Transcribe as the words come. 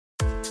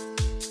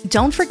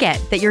Don't forget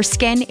that your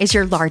skin is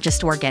your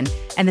largest organ,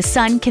 and the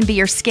sun can be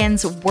your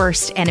skin's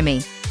worst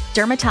enemy.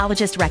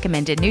 Dermatologist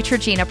recommended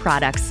Neutrogena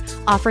products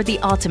offer the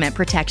ultimate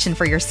protection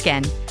for your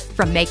skin.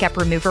 From makeup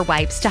remover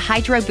wipes to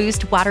Hydro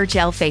Boost Water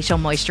Gel Facial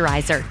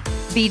Moisturizer,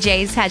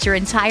 BJ's has your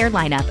entire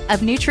lineup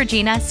of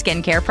Neutrogena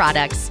skincare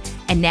products.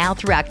 And now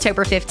through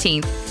October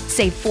 15th,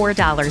 save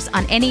 $4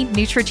 on any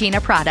Neutrogena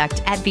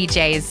product at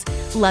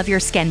BJ's. Love your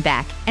skin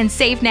back and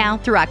save now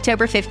through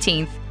October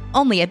 15th,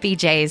 only at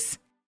BJ's.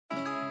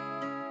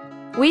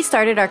 We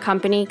started our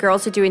company,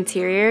 Girls Who Do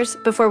Interiors,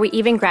 before we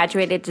even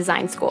graduated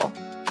design school.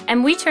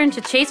 And we turned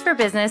to Chase for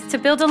Business to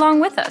build along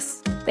with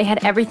us. They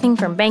had everything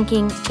from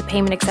banking to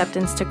payment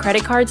acceptance to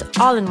credit cards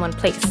all in one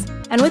place.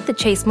 And with the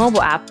Chase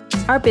mobile app,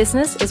 our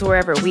business is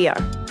wherever we are.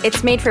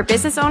 It's made for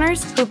business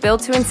owners who build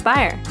to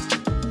inspire.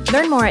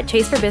 Learn more at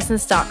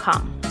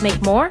chaseforbusiness.com.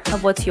 Make more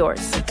of what's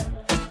yours.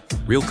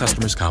 Real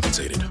customers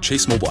compensated.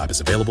 Chase mobile app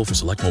is available for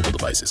select mobile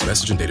devices.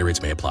 Message and data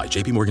rates may apply.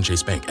 JP Morgan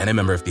Chase Bank, NA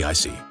member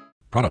FDIC.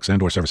 Products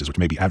and/or services which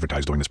may be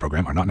advertised during this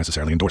program are not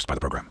necessarily endorsed by the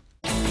program.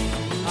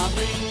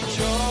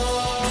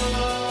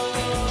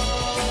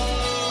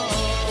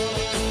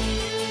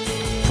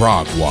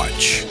 Prog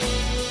Watch.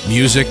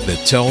 Music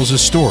that tells a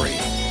story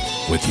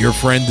with your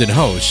friend and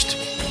host,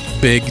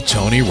 Big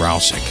Tony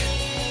Rousick,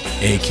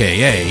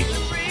 a.k.a.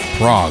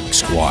 Prog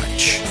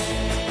Squatch.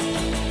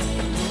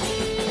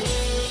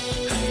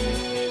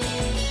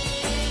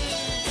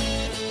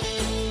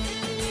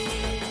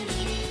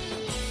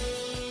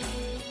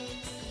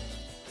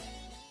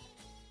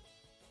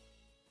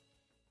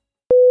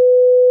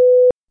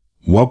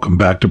 Welcome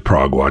back to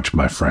Prog Watch,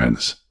 my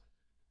friends.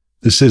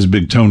 This is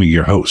Big Tony,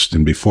 your host,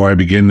 and before I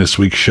begin this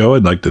week's show,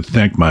 I'd like to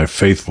thank my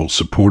faithful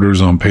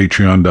supporters on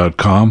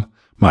Patreon.com,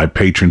 my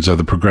patrons of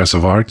the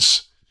progressive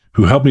arts,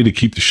 who help me to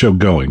keep the show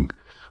going.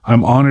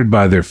 I'm honored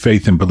by their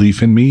faith and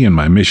belief in me and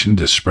my mission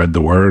to spread the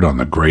word on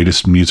the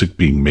greatest music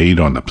being made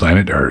on the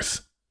planet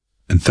Earth.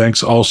 And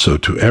thanks also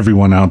to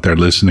everyone out there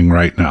listening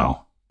right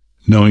now.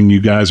 Knowing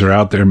you guys are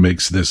out there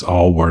makes this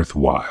all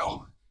worthwhile.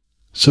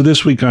 So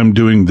this week I'm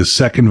doing the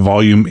second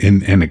volume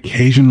in an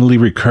occasionally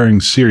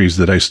recurring series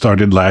that I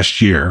started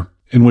last year,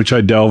 in which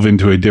I delve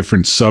into a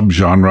different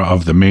subgenre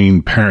of the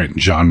main parent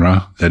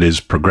genre, that is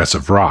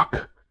progressive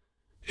rock.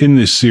 In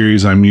this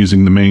series I'm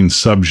using the main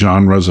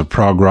subgenres of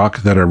prog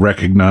rock that are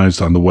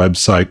recognized on the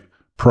website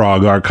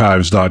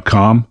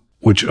progarchives.com,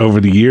 which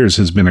over the years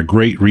has been a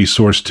great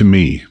resource to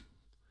me.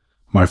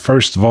 My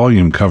first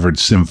volume covered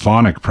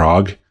symphonic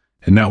prog,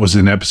 and that was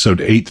in episode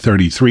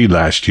 833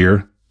 last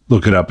year.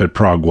 Look it up at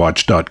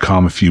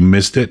progwatch.com if you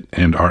missed it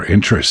and are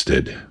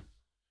interested.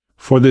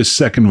 For this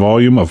second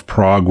volume of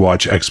Prog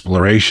Watch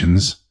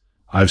Explorations,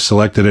 I've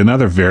selected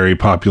another very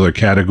popular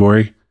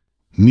category,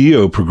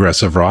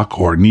 neo-progressive rock,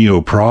 or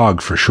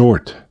Neo-Prog for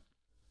short.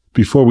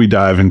 Before we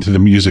dive into the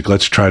music,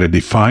 let's try to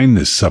define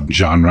this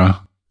subgenre.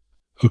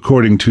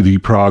 According to the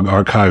Prog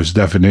Archives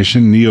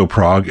definition,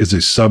 Neo-Prog is a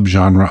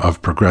subgenre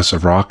of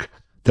progressive rock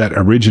that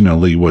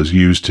originally was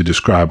used to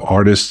describe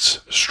artists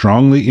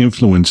strongly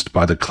influenced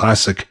by the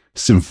classic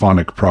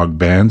symphonic prog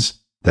bands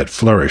that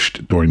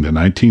flourished during the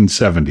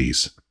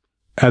 1970s.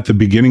 At the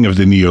beginning of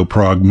the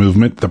Neo-Prog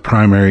movement, the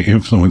primary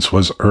influence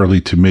was early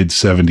to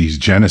mid-70s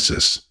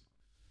Genesis.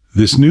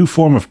 This new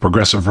form of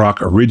progressive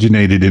rock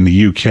originated in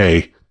the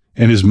UK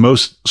and is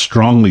most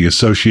strongly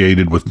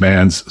associated with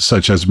bands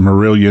such as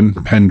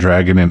Marillion,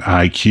 Pendragon, and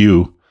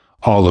IQ,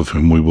 all of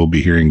whom we will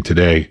be hearing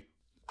today.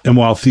 And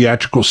while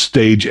theatrical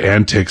stage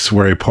antics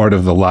were a part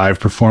of the live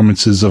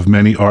performances of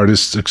many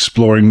artists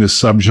exploring this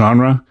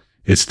subgenre,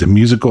 it's the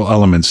musical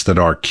elements that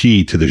are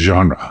key to the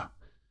genre,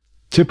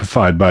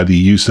 typified by the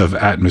use of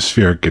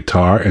atmospheric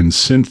guitar and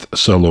synth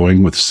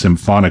soloing with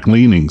symphonic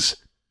leanings,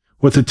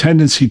 with a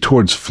tendency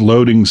towards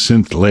floating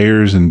synth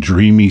layers and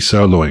dreamy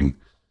soloing.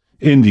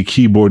 In the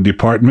keyboard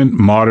department,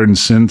 modern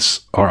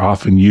synths are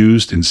often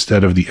used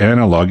instead of the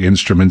analog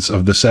instruments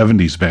of the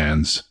 70s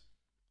bands.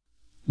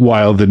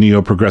 While the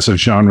neo-progressive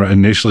genre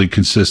initially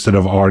consisted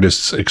of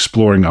artists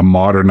exploring a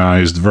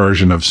modernized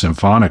version of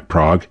symphonic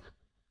prog,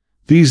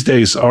 these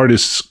days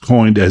artists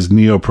coined as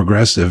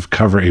neo-progressive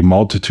cover a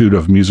multitude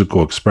of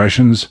musical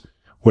expressions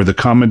where the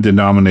common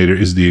denominator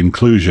is the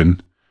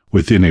inclusion,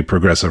 within a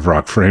progressive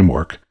rock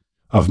framework,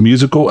 of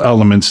musical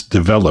elements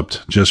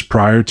developed just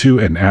prior to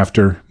and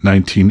after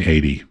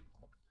 1980.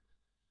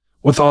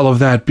 With all of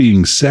that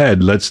being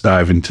said, let's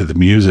dive into the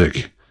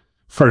music.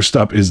 First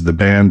up is the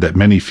band that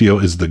many feel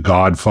is the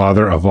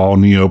godfather of all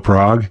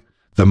neo-prog,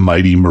 the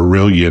mighty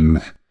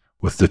Marillion,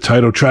 with the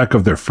title track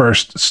of their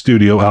first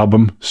studio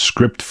album,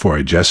 Script for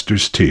a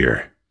Jester's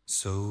Tear.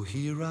 So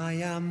here I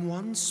am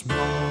once more,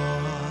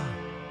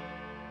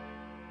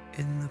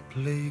 in the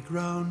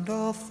playground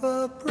of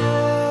the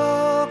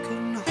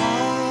broken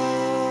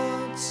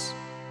hearts.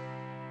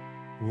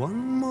 One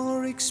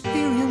more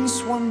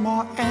experience, one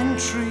more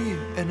entry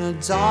in a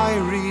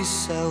diary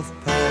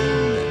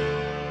self-penned.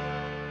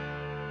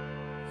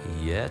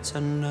 Yet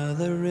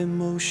another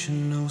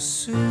emotional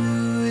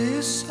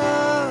suicide,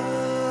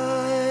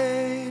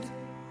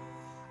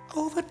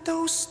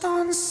 overdosed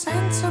on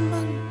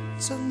sentiment,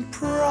 and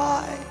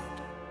pride.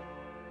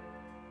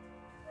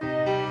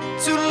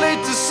 Too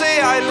late to say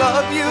I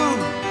love you,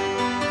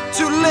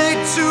 too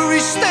late to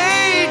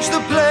restage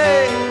the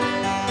play,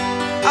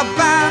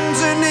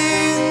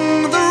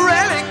 abandoning the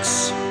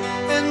relics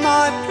in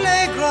my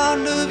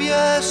playground of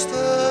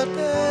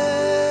yesterday.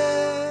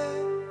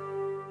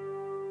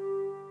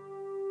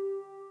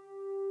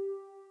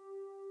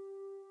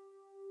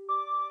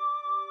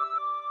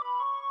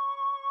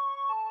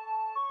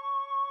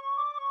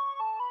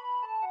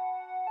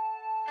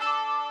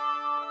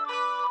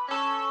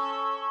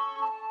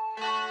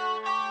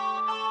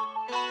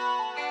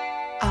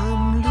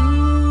 I'm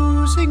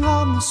losing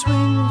on the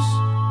swings,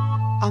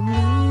 I'm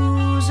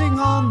losing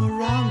on the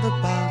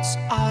roundabouts,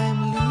 I'm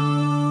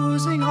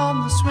losing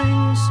on the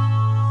swings,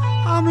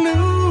 I'm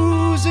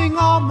losing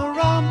on the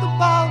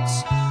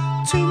roundabouts.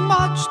 Too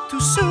much,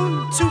 too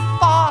soon, too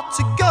far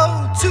to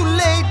go, too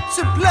late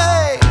to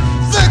play.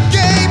 The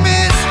game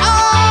is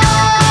on.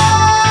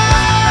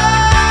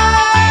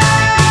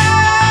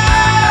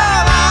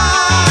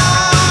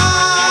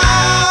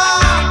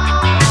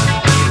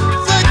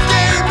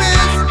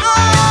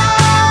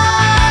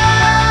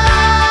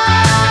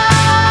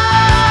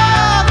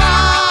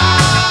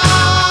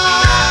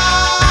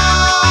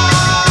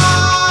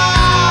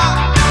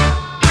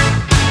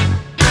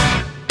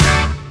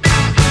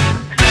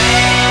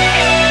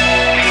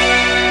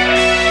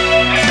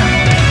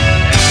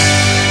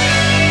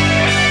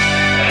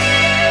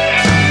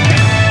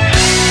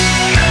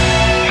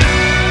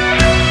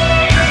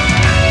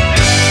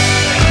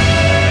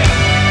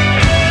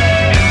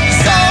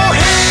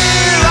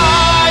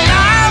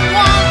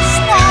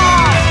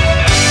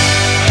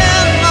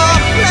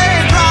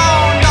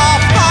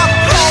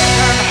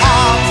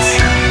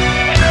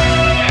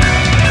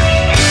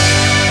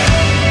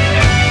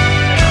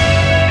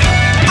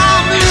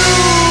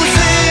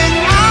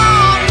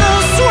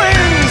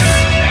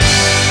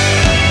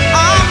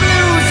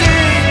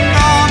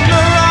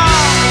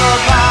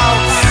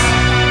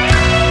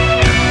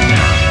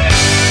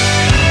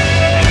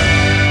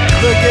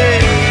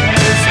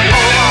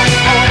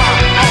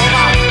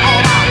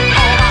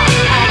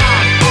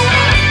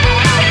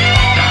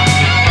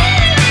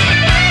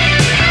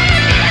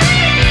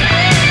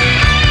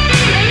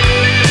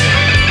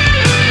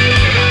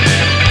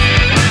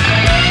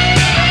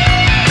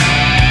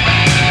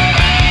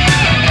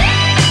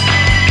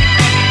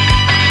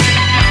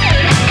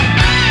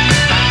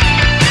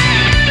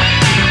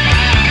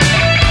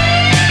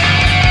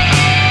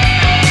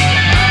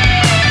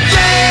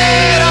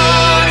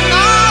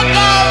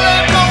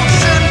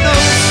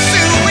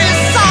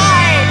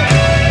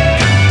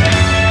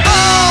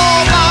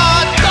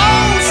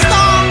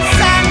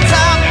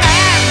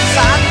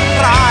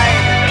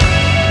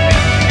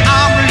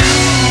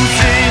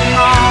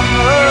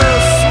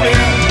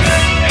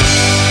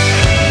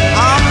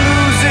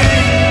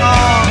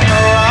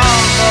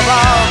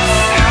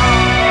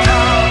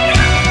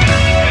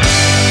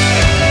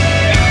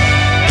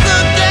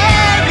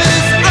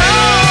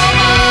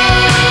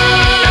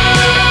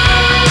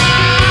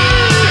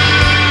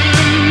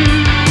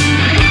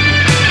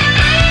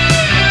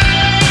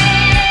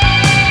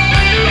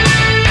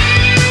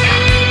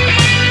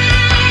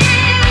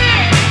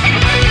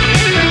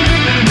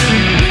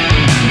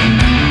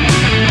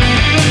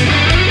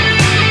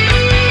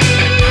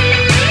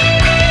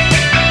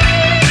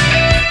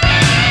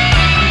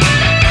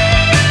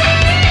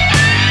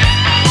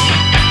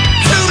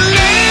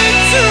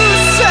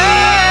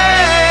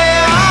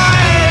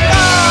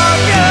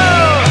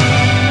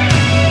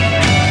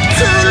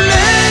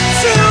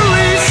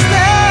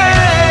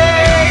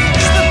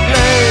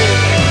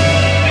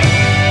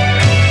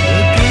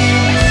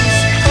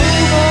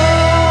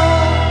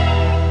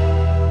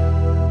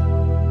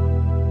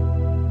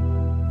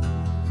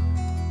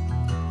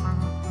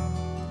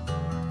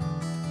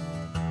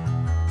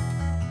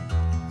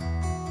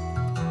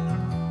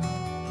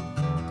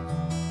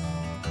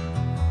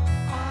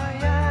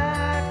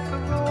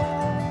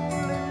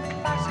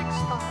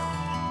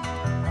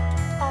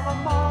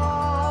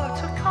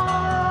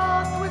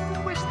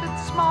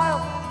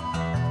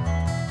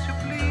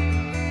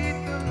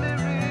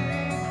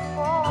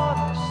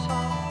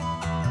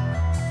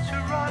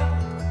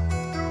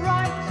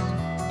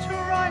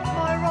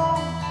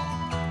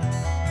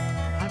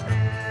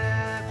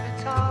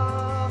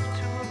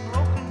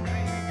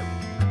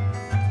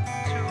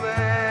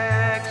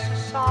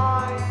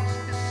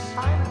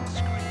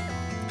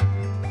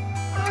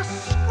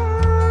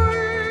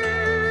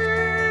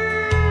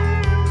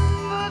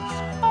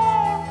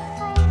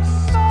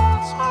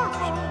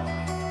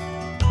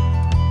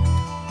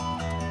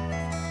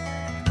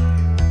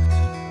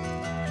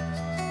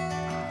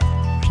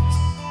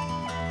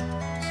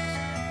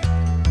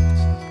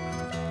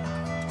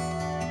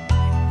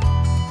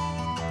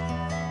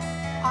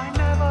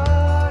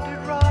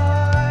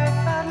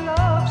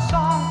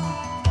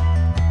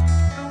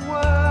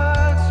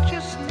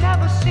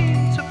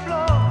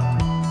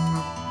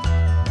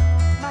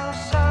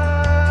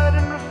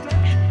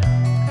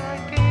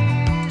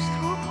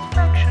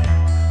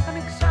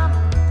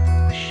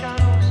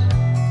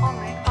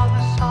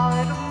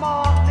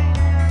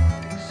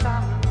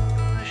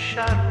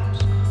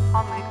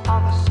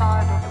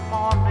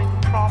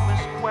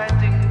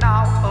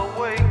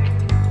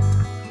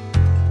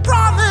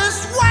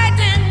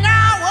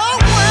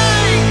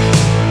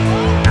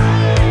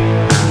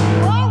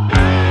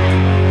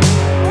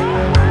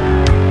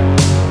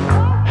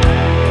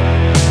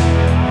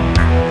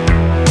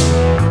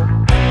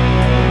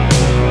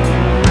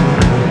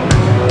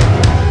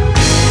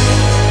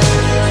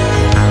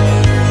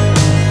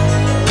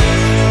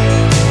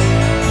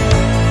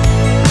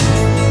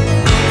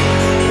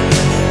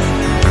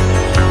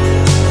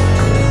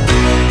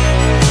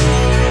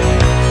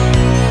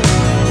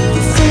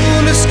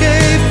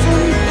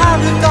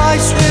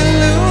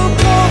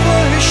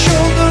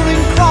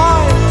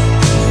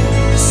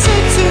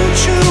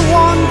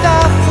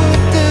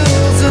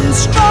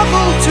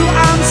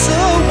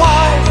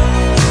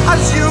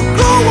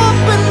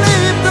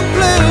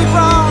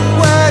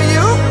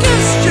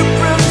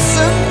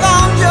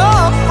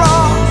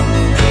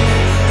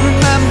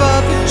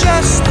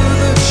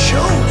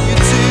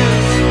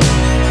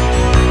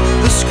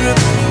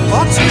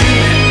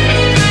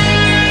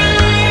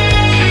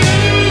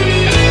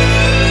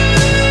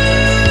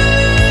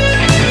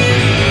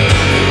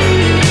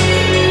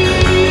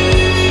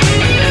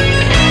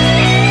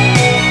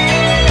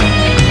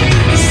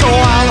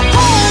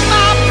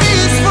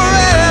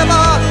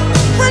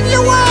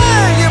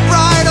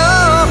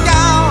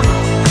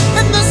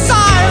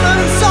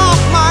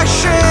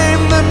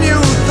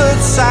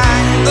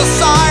 The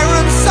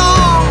siren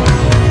song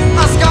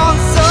has gone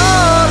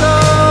solo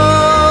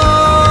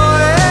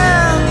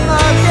in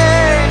the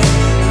game.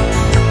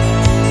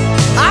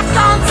 I've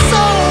gone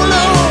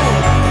solo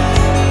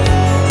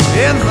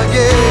in the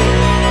game,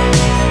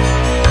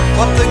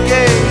 but the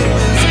game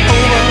is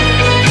over.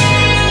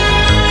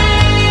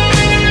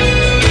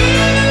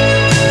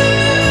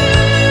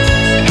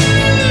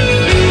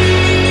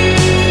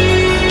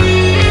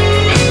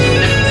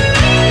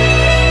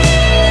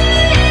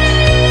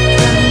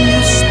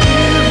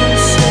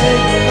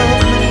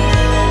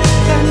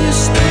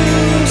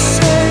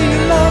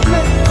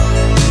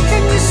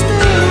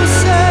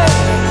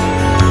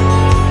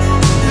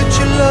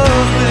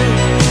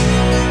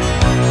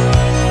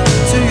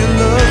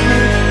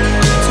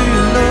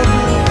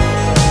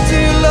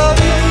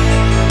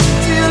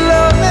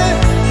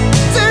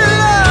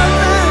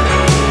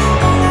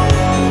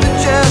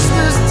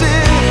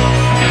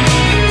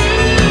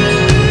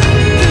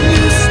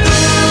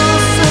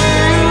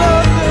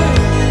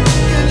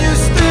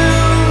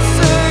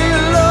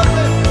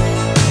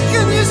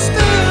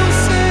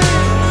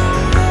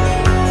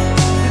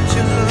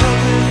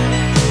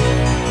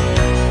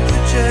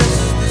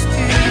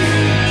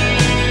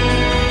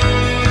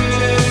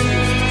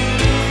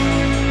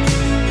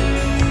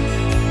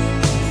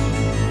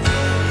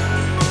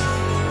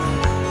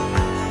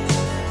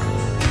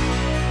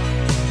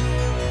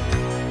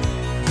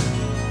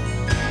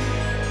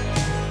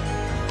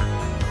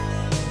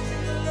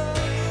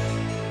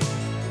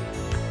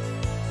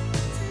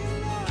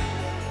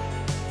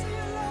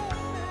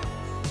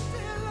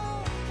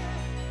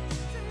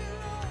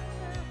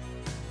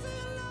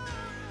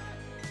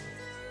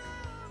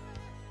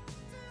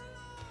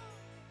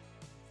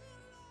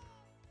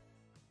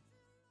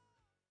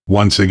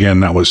 Once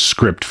again, that was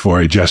Script for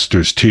a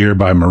Jester's Tear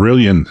by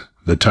Marillion,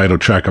 the title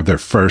track of their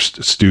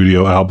first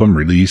studio album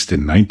released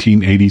in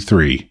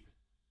 1983.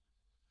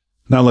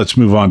 Now let's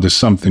move on to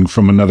something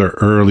from another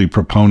early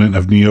proponent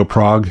of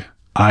Neo-Prog,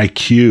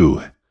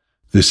 IQ.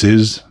 This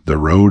is The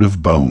Road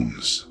of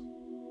Bones.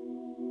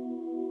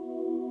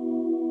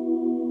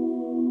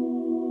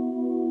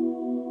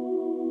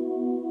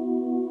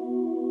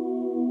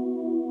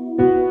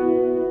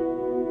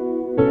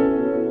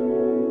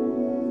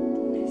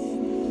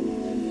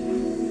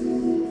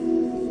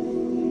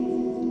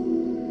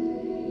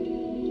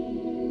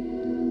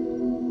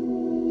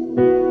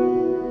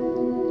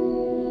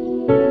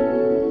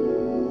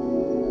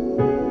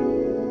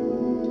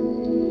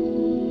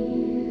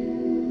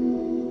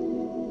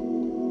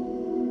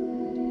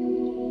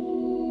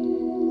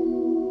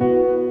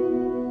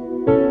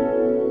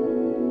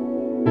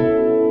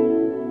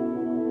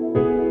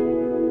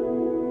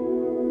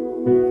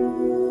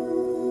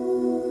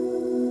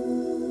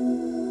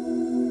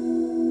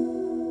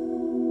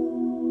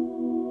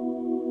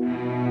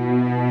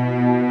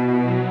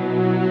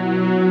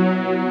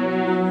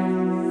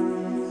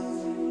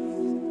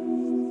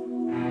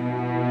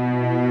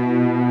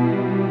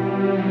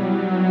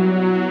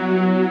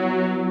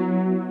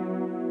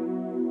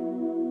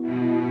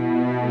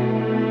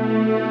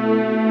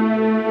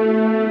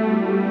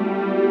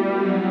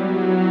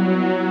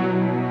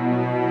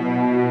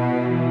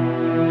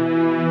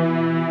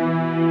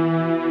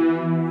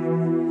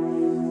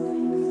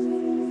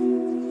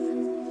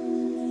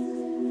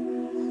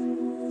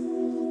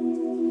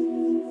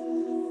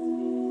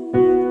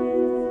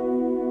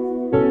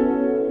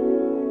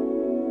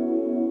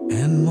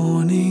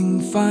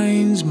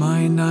 Finds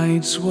my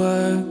night's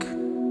work.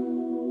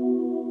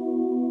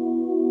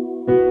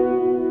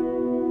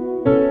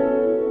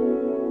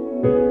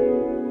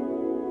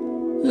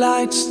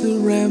 Lights the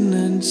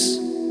remnants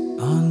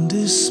on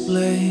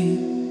display.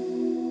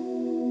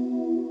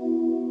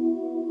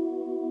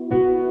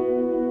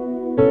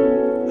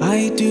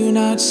 I do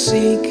not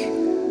seek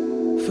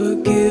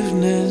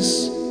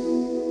forgiveness.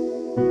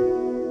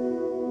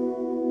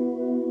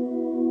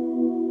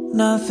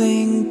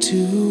 Nothing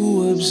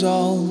to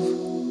absolve.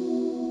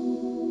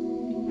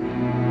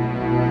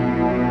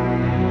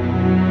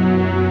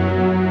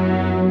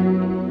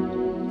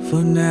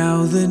 For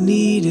now the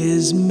need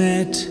is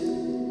met.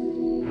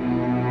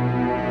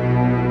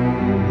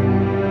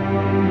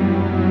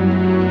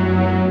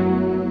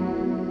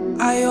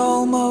 I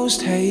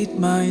almost hate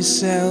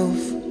myself.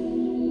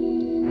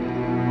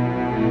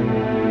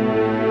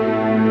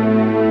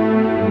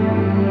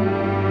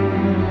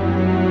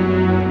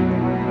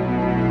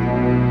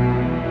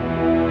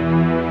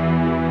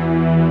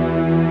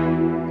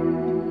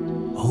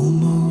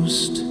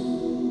 Almost,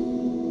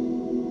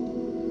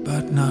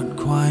 but not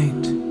quite.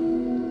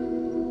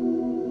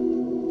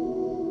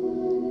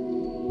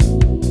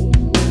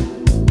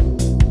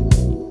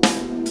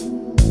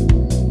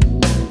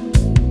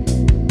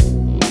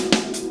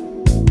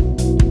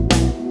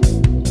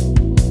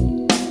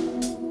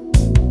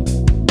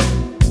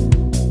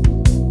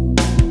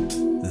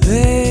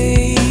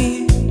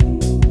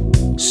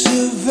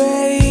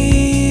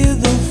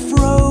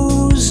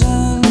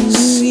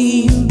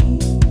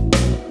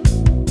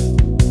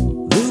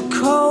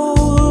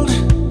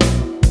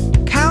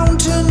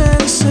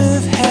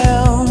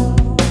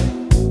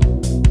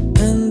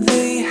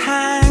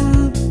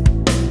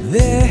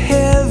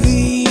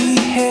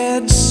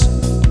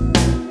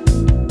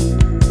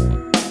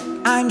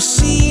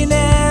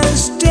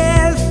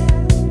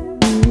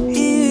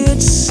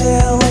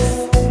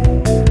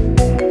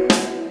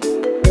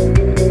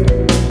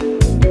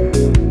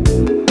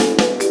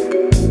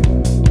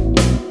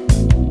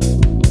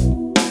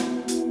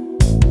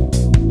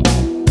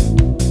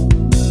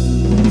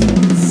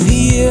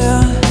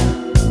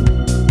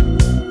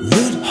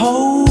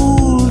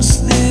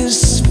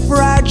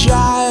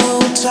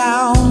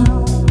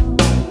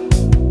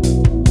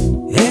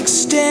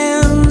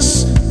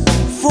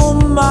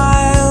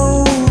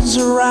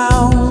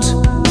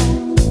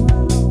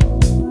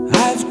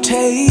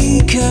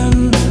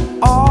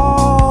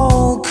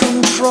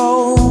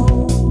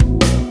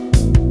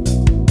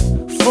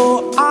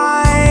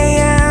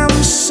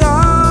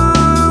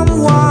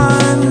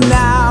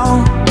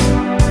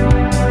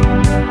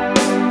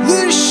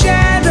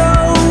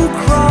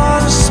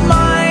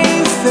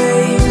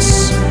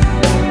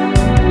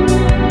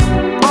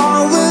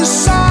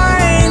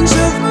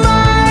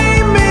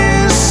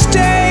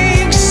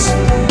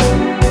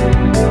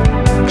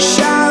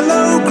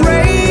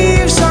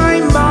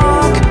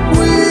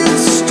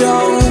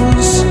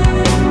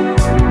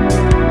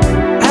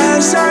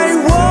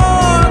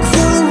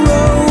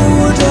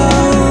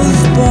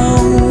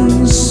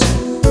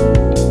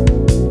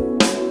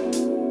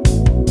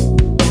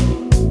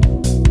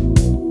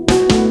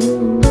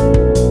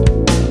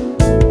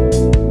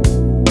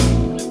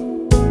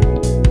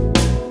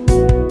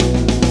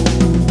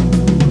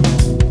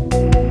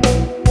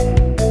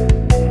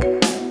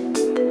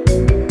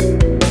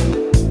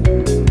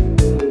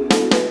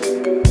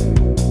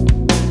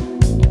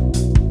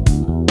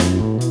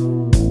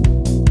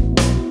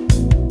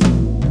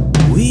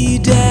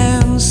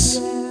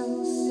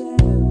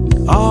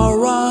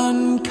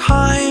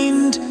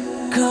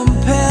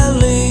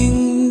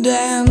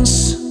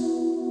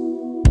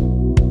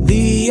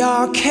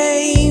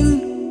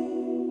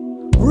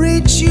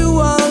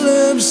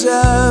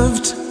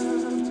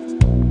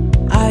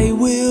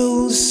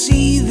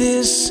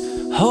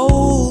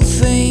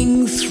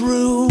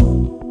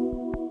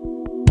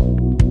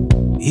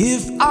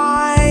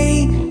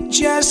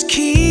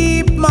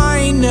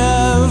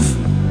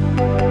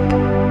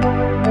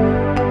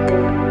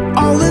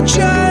 the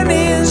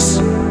journeys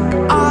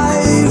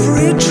I've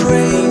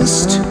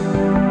retraced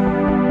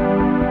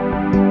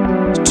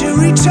to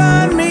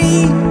return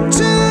me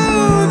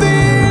to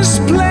this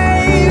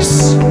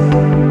place.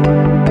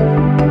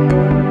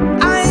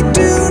 I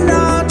do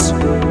not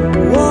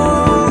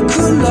walk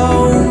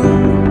alone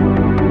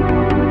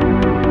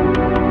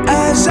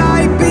as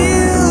I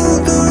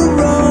build the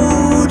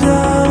road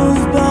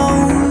of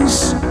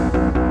bones.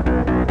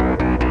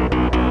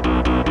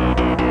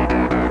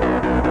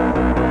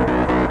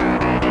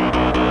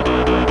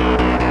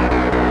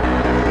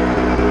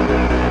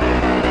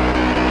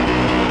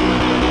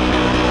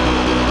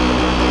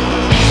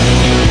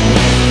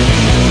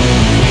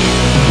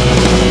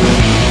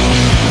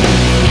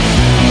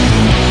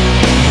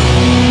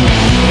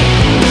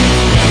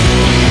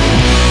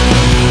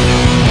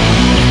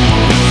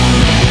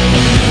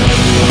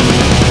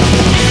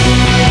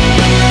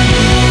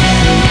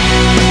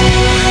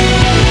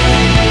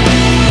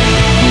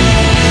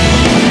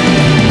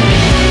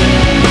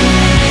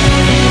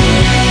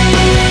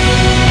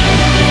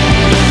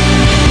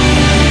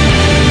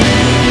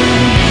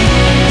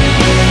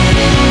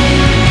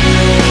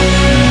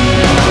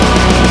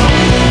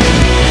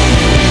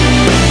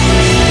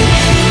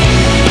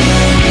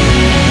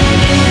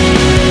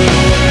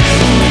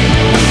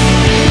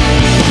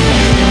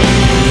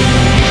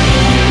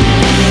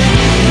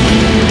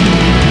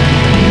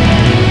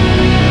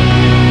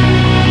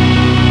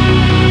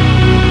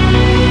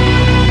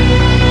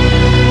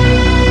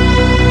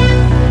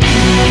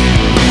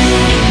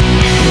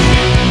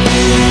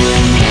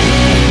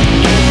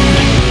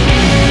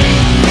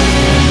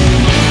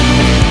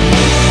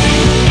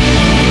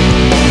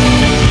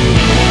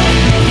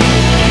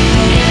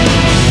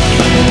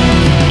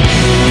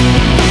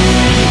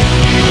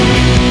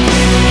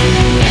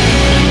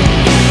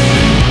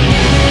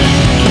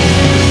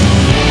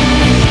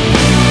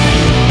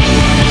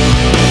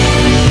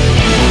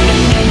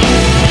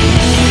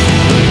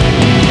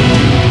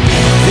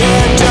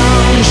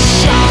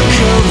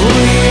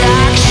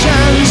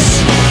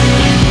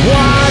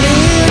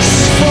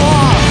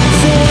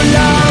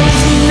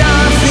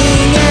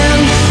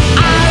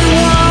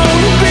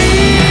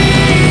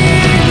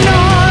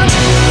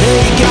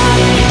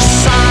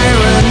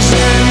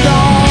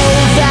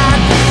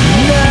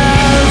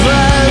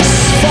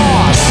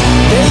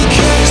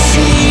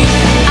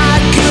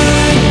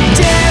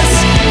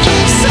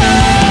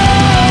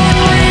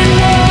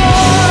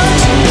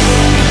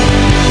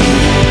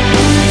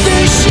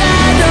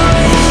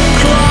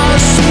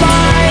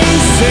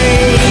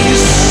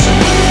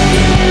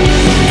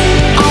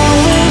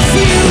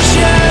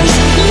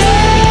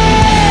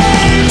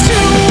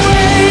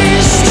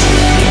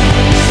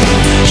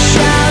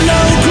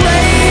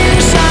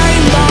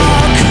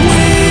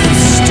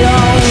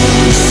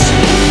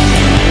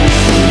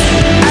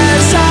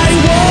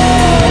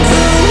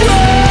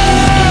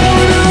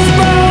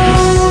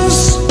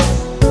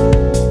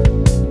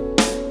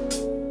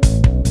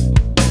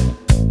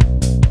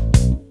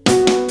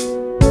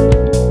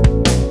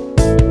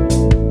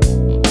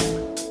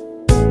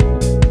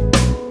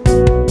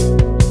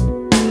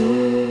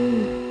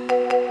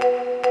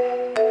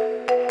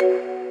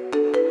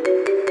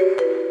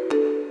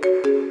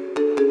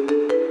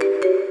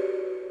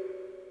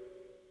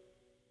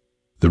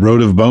 The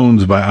Road of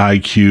Bones by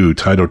IQ,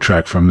 title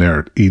track from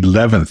their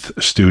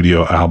 11th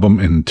studio album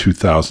in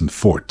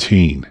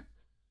 2014.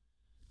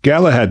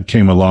 Galahad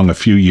came along a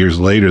few years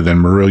later than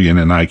Marillion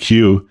and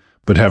IQ,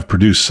 but have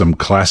produced some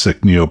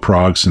classic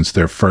Neo-Prog since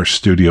their first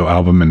studio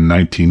album in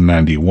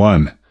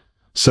 1991,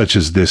 such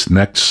as this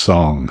next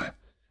song,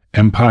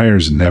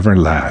 Empires Never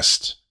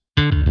Last.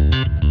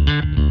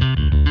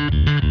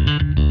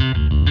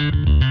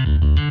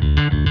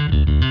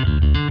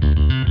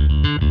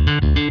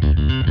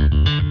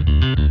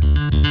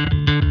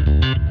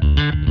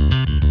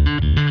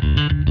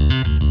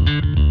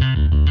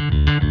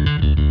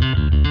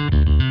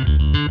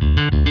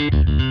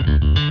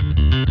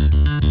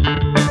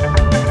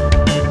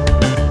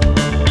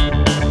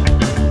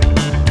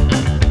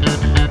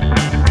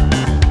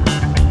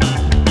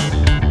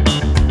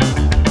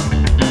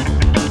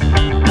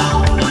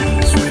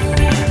 Always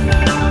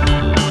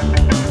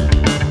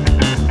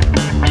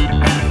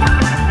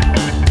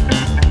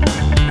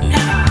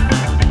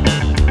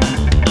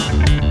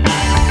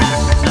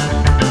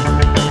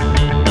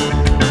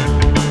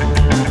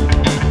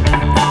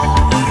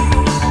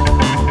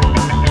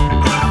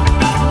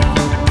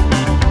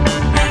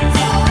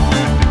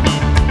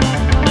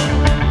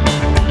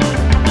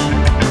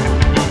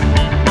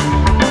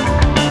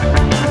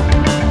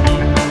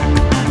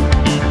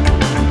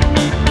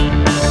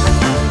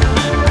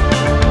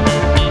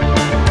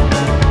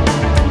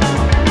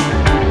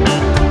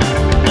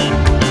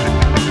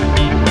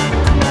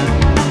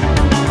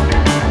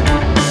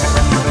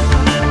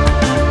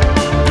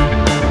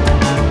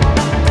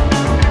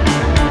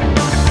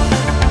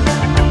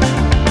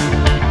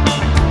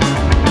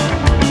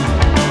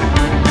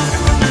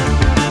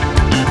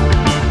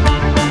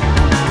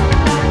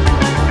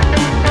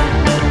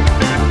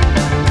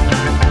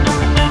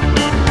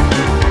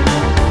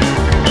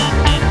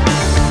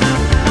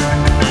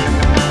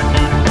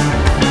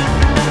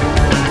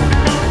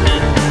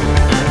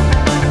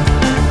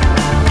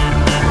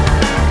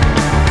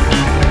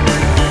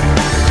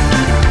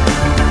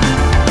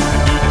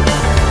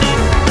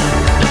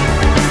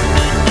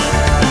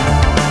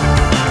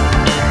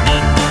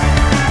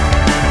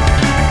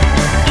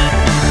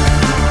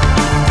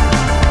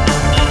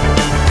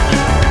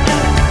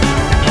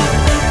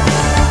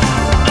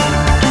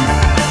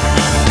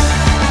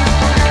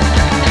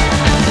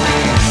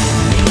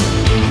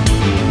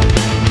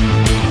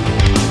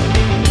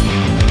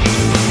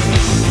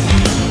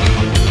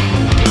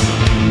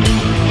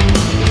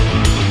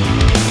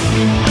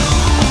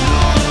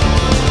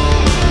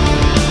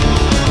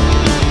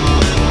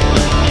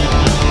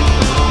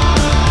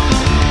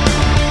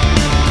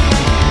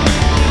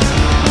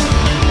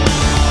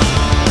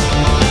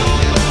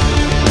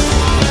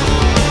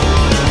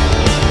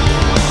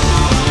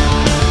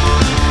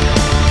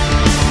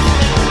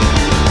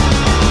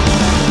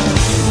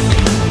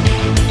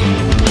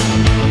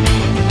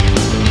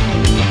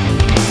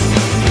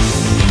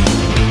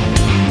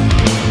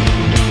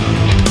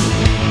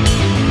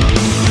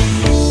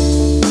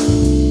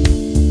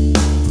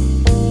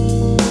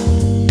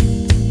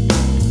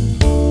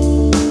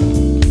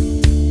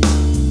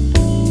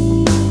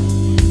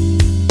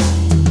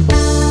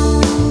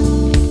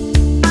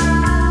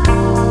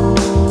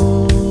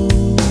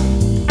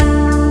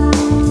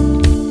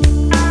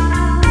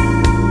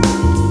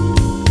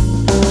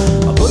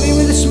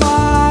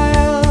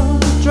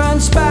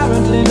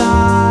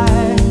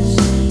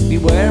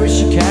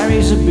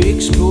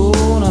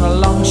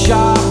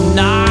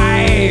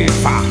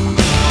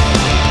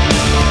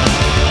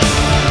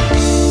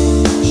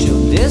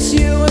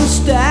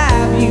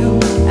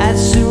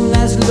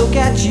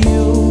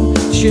you,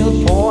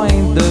 she'll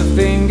point the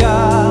finger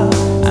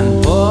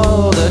and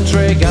pull the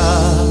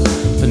trigger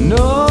for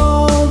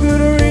no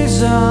good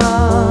reason.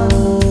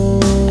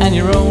 And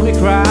your only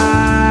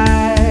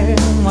crime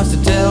was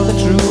to tell the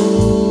truth.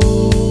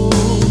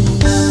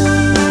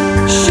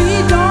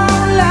 She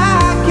don't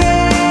like it.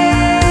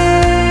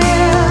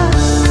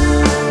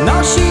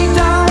 No, she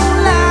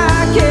don't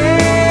like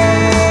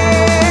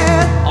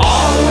it.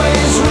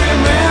 Always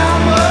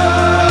remember,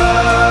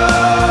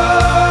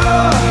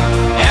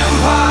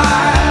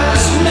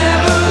 empires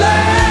never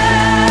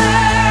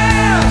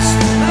last.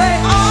 They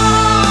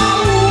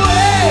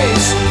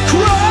always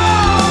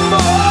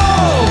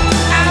crumble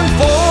and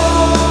fall.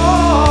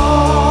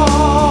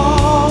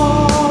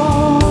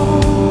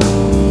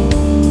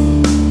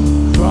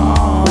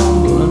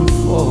 Crumble and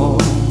fall.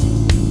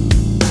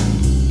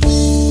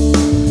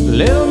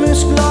 Little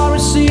Miss Glory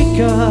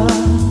Seeker,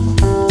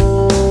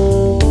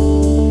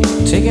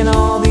 taking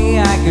all the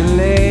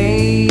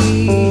accolades,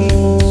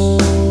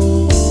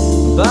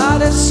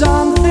 but if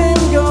something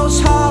goes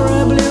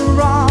horribly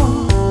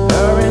wrong,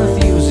 her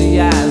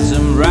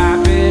enthusiasm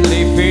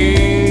rapidly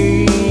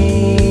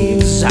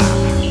fades.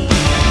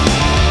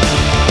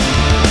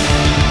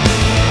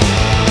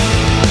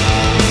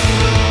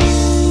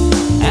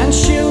 And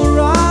she'll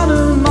run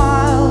a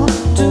mile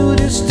to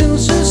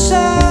distance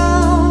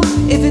herself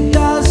if it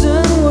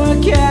doesn't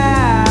work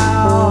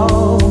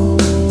out,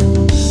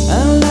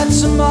 and let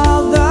some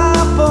other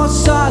poor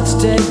sots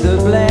take the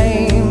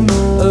blame.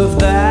 Of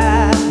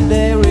that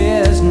there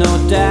is no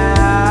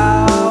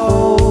doubt.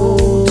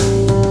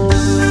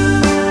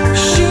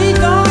 She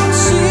don't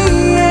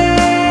see it.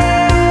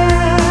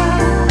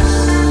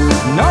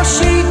 No,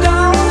 she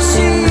don't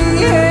see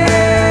it.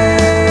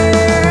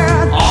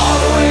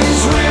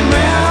 Always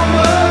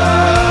remember,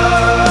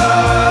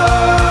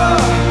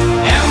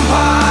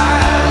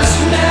 empires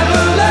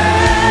never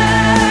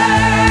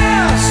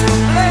last.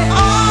 They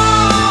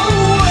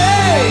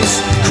always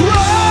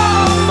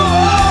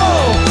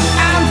crumble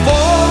and fall.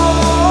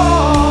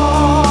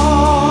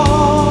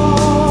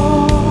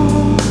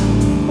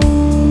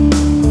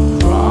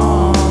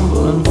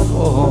 Crumble and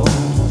fall.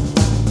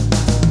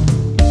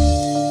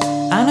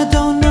 And I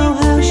don't know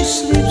how she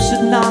sleeps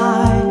at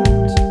night.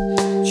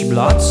 She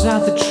blots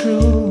out the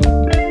truth,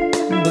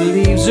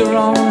 believes her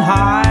own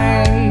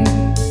hype.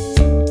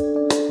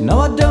 No,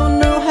 I don't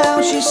know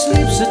how she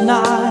sleeps at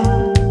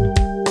night.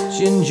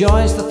 She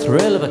enjoys the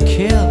thrill of a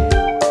kill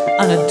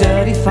and a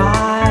dirty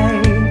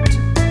fight.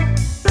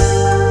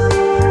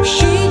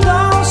 She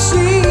don't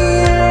see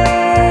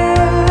it.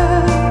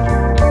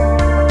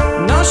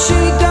 No,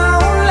 she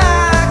don't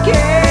like it.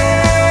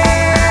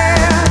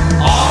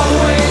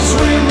 Always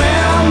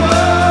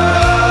remember,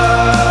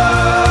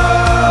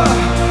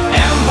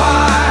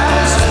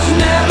 empires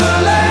never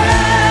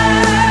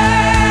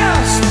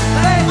last.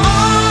 They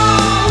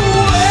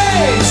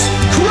always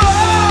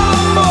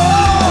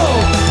crumble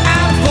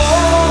and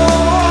fall.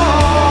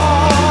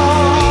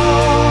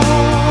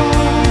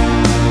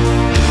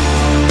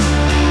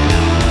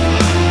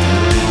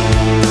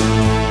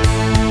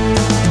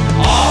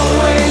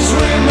 Always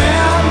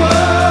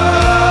remember,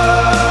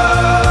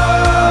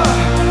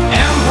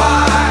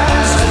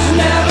 empires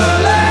never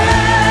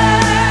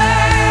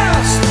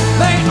last.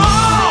 They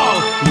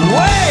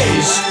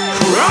always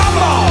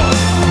crumble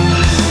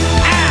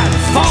and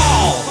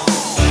fall.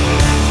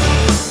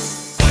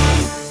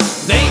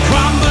 They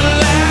crumble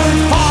and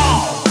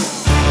fall.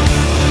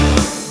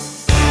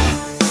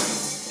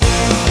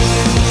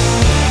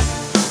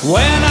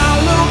 When I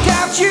look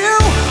at you,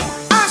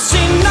 I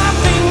see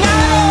nothing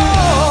at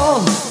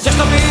all. Just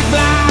a big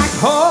black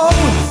hole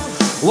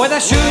where there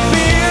should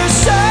be a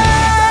soul.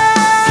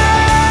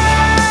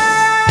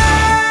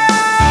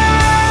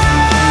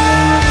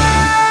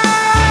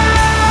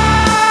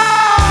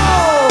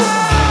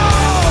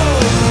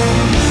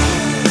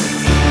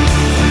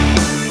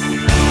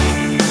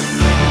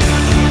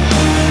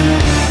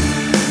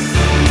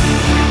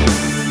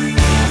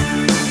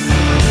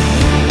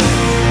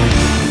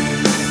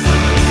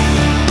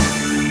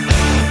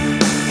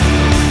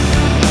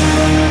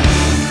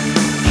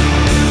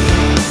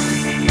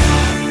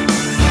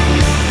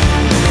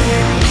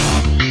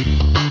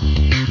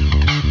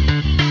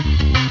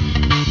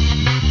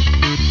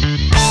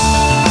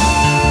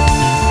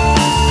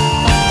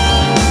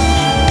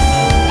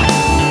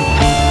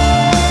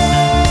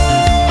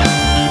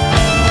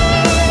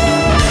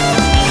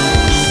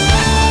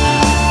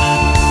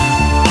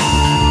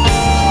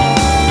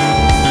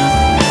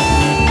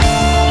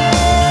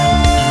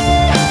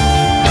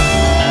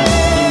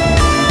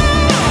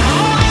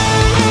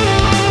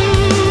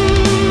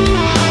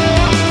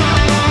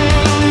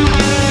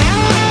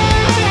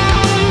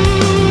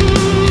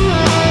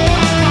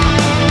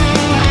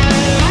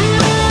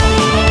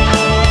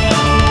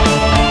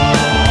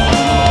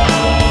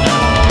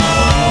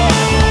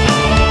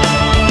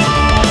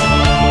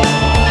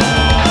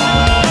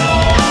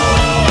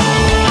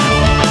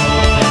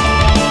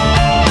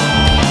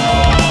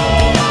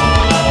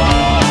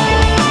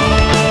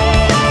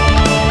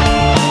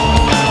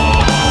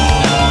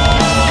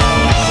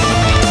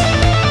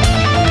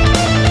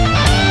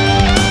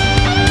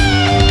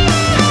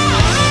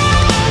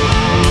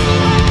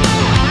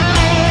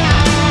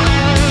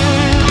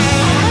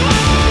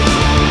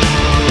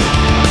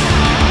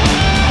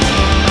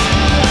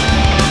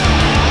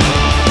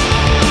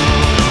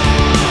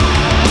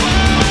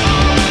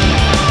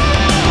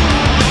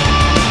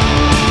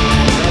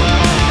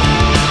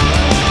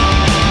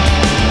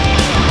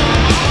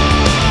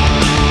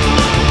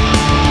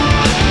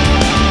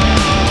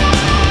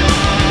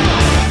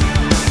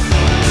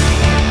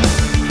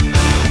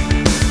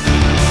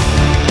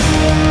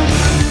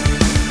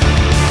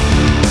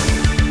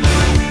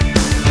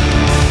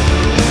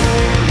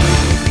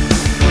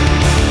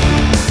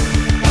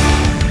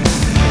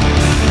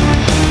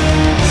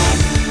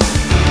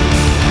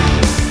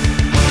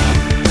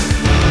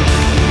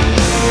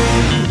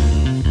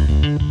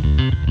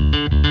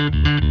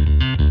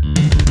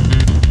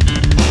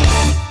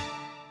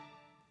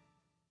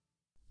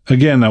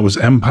 Again, that was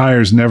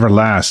Empires Never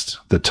Last,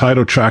 the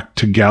title track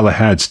to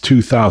Galahad's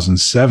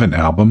 2007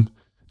 album,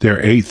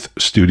 their 8th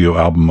studio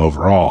album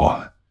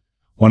overall.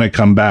 When I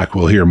come back,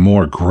 we'll hear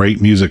more great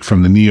music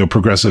from the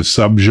neo-progressive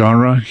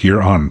subgenre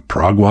here on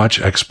Prog Watch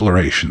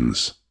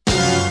Explorations.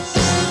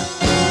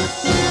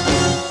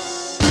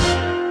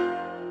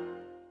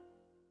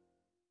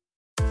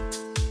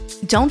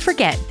 Don't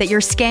forget that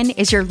your skin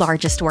is your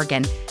largest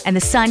organ, and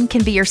the sun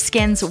can be your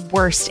skin's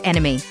worst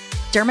enemy.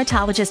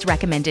 Dermatologist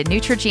recommended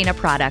Neutrogena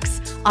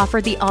products offer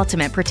the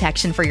ultimate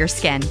protection for your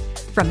skin.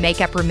 From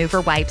makeup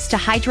remover wipes to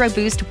Hydro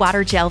Boost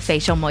Water Gel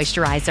Facial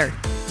Moisturizer,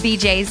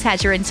 BJ's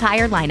has your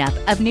entire lineup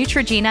of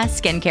Neutrogena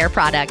skincare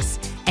products.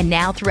 And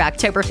now through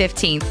October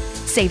 15th,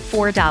 save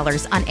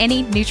 $4 on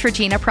any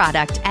Neutrogena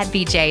product at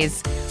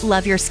BJ's.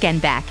 Love your skin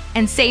back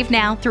and save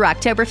now through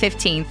October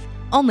 15th,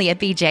 only at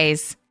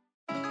BJ's.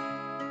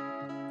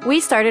 We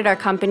started our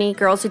company,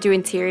 Girls Who Do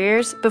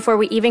Interiors, before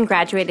we even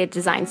graduated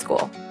design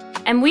school.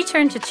 And we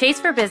turned to Chase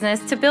for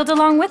Business to build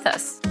along with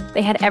us.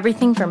 They had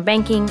everything from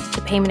banking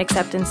to payment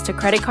acceptance to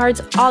credit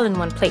cards all in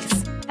one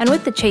place. And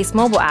with the Chase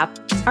mobile app,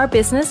 our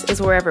business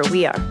is wherever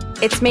we are.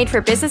 It's made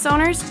for business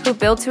owners who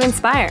build to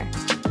inspire.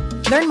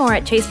 Learn more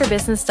at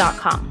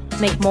chaseforbusiness.com.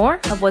 Make more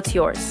of what's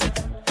yours.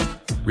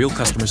 Real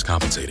customers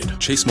compensated.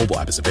 Chase mobile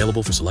app is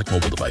available for select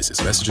mobile devices.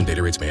 Message and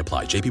data rates may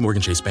apply. JP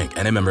Morgan Chase Bank,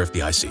 NA member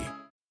FDIC.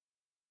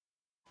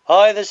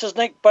 Hi, this is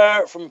Nick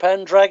Barrett from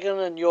Pendragon,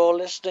 and you're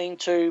listening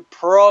to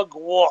Prog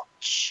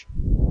Watch.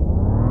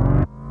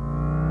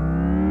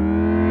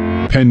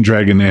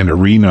 Pendragon and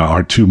Arena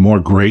are two more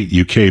great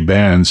UK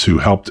bands who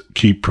helped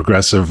keep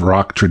progressive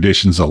rock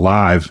traditions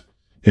alive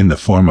in the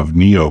form of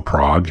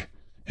Neo-Prog,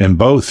 and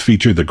both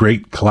feature the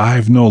great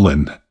Clive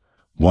Nolan.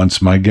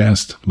 Once my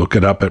guest, look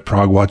it up at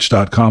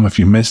progwatch.com if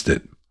you missed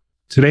it.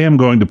 Today I'm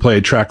going to play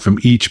a track from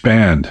each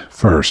band.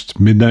 First,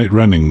 Midnight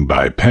Running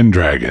by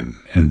Pendragon,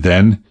 and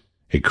then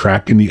A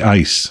Crack in the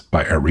Ice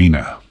by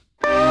Arena.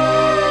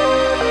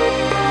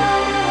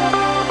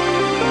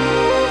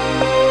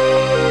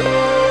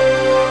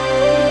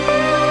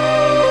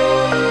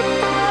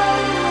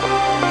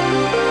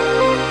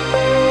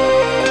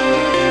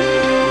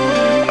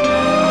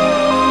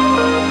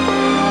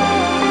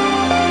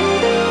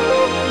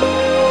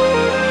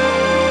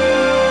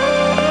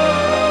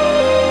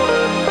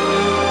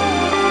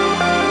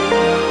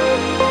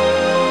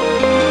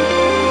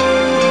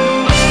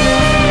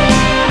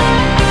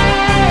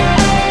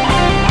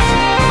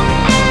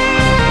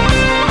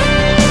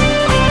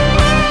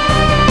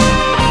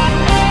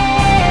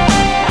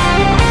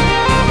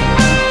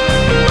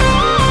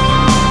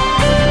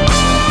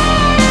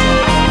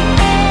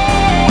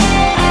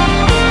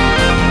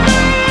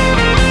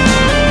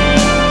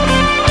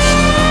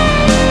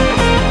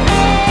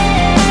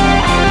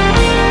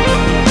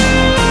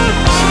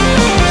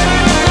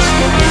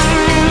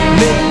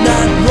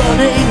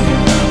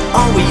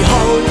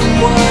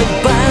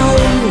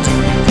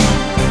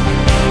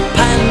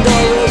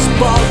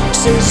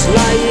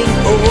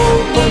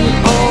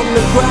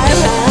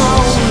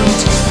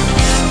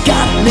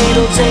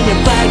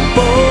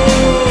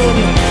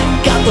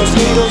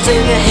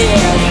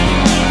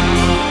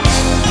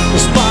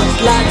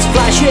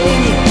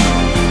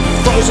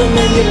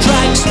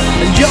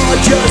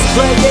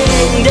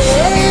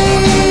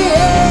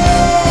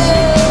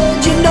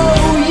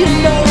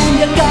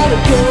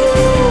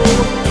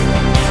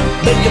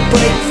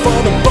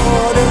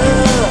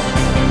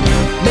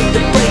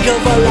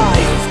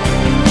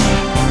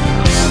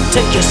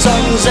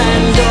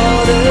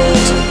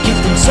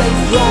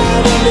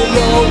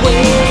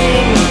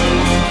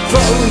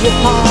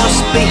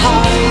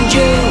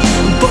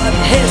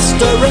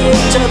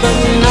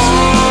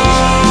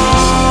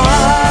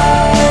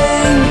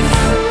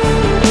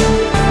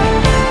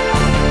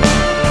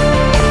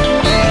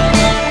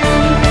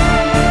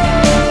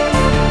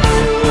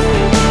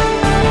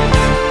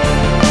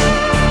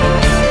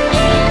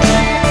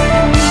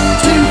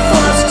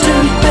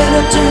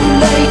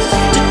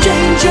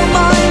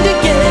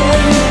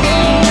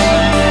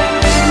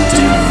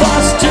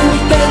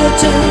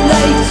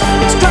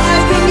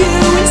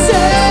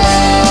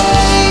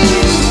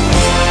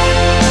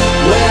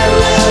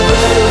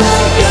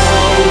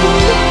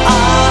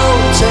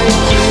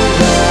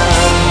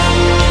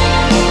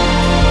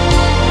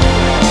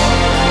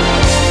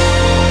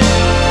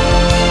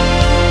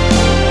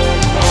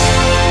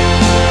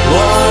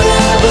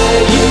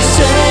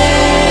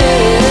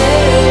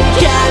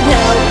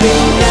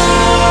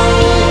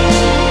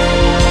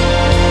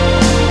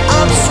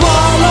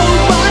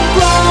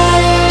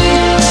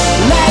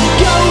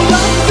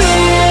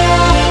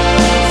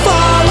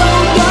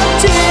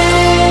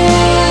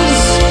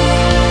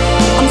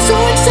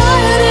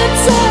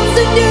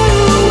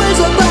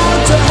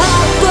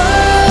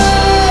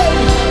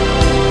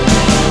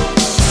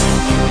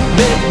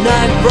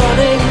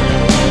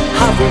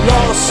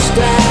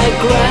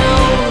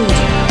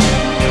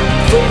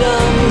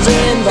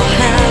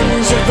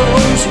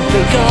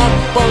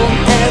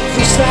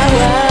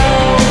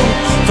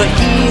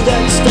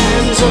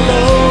 Stands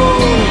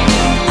alone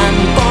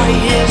and by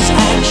his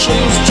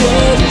actions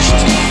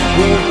judged.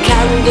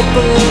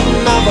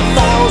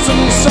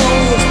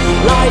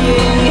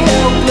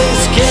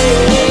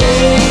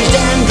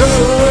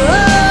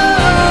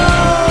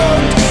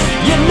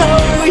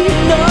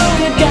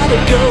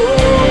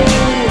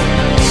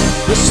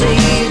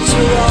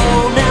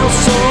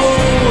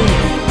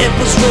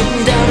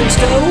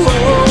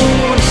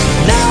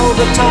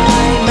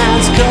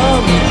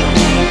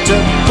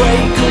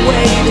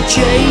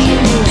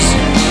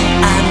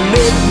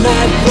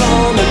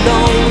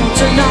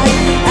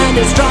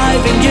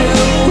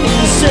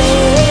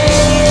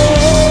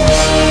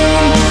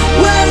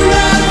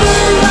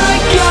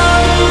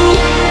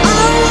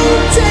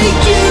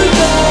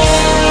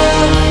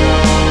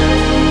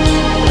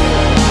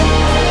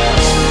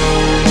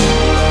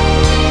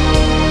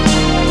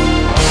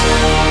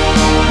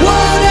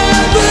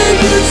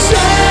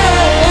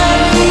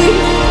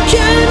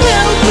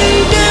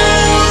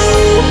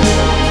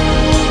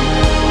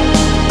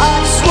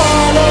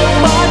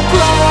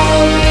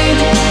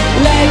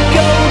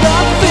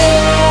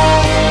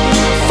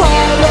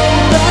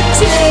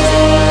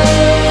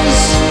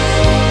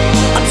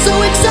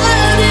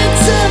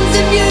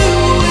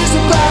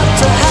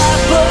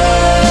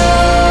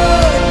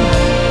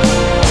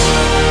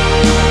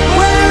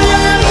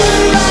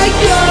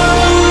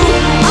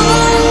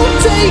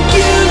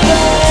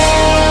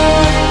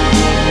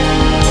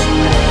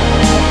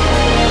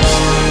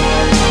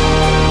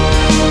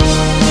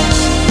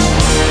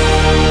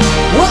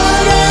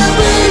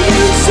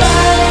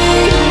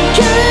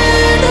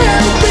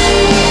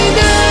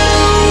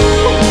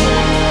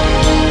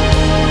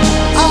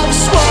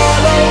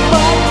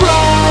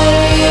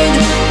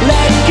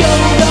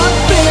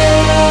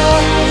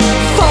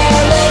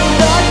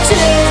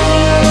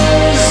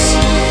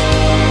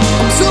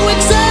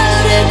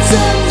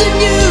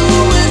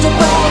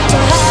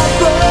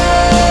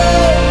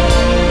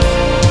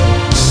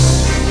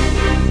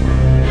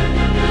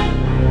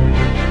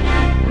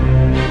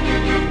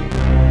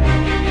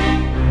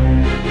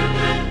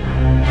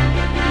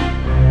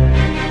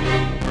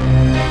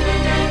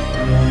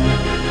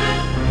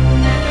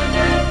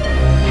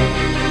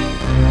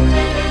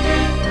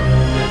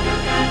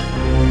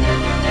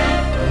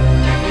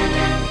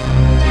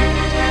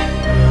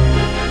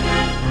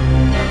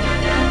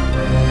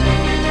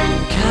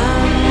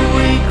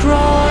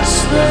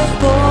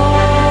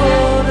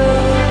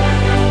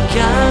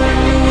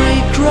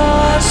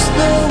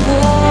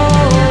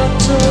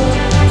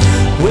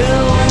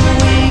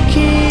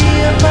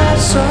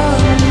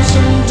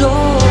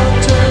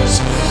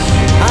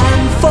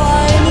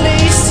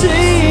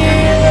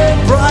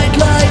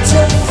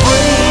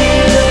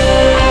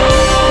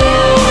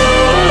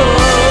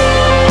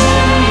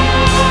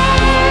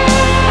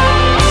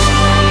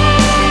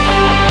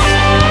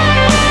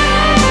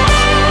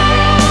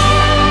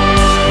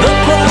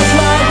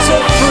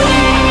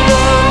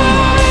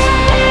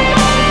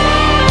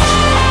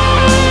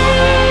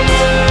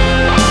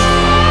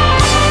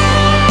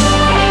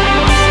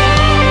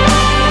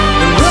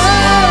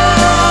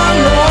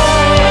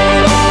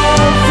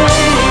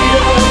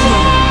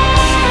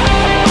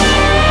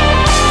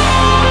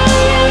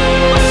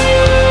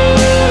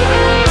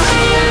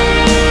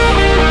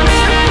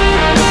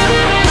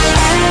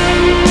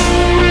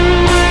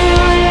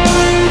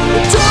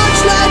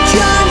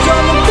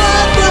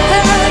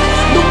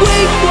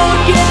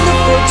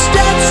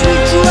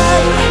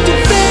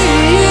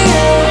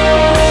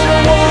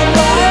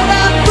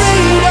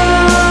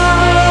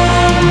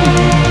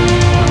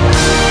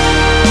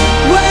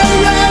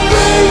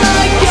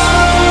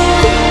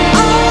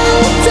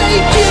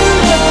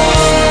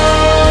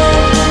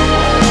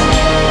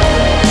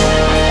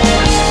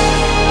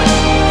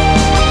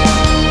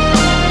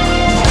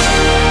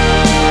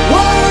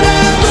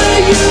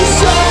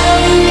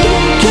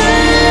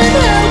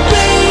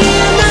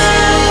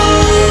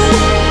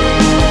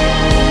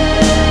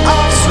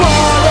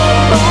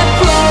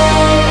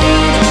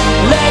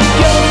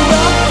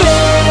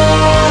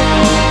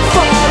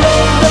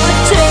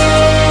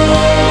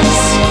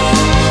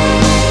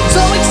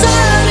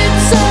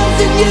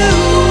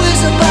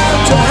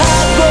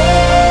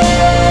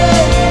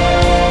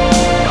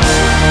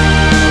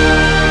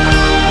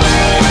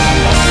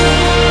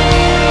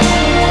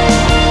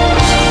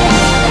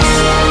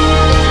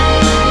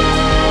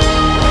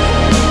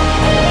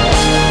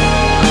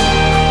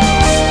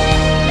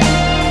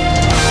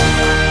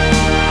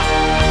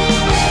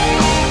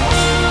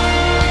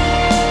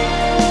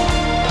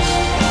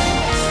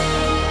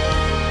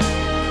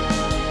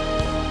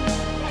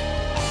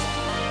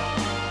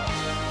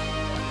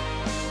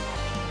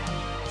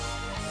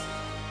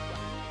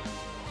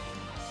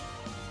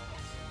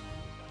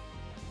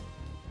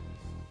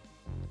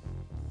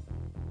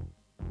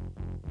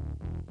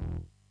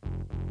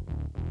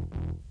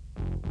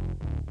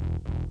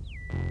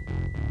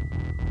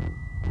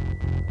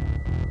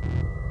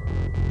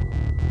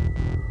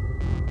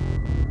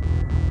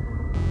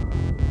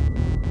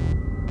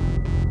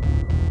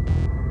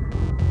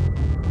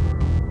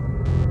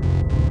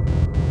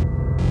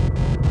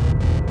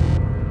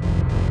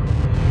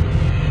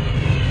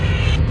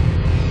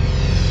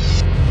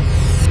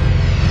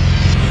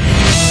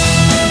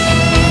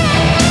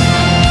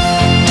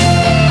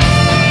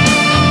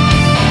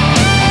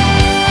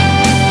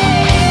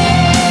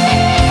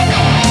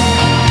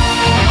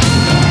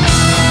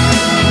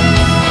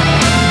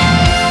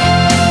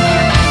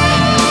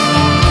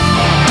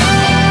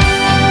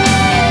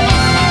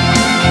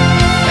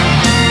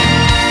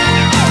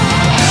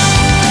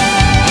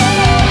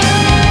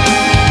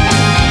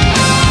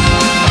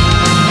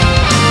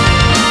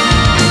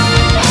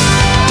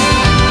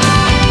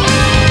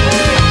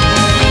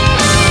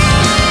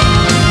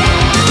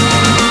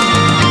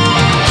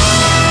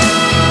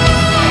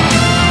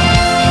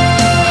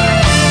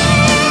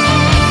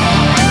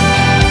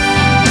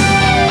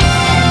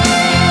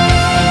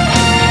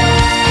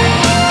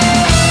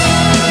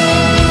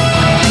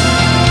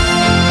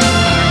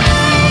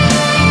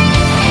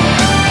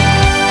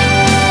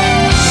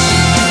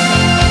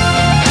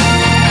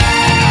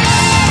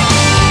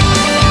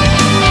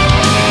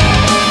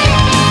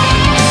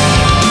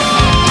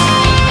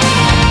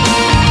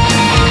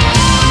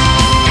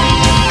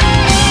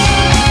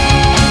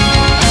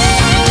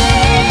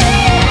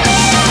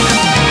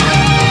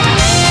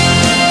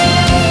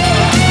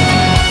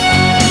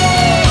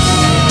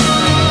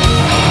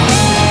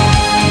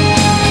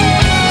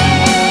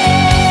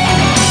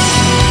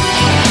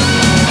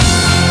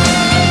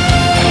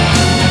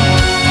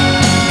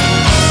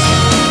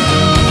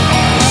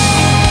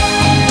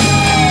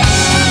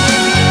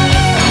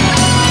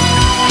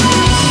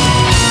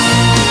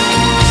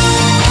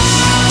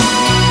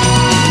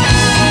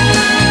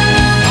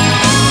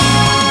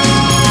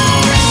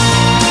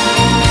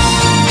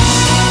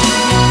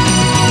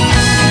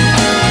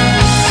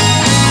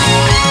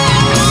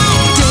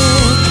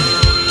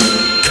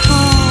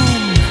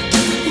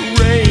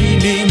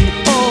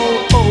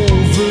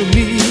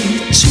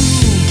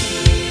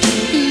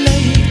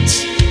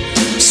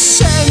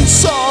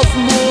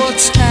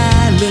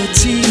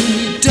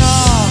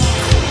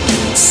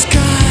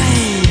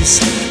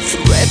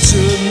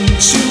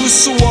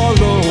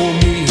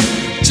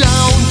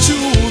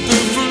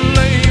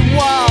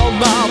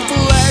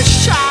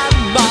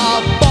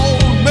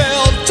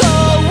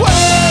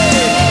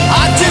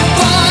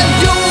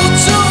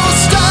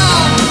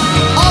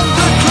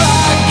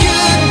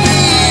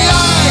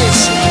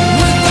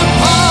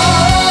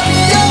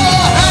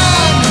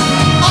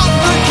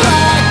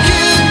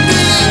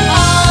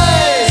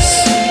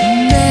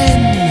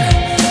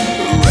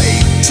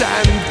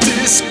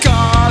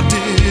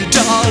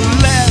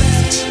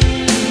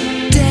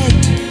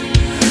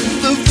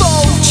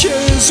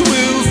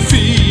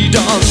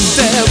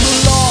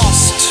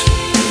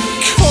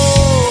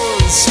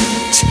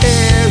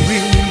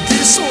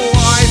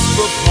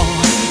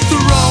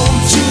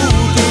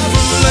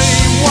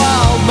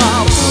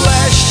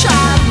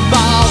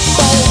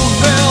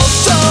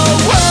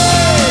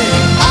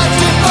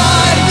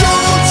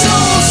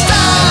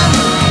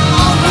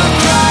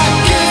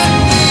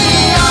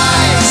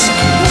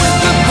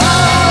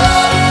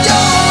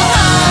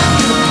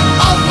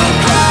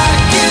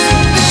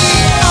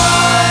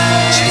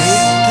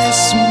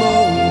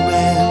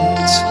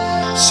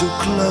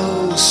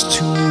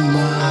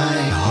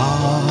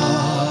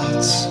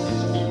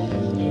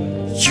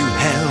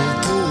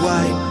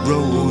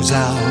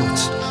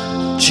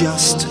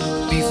 just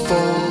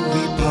before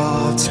we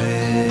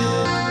parted.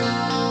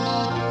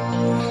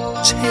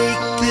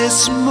 Take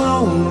this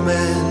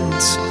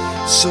moment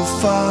so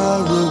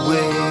far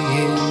away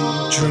in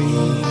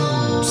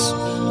dreams.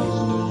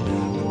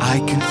 I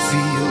can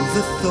feel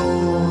the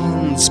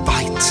thorns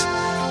bite,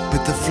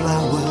 but the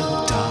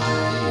flower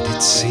died,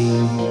 it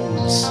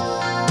seems.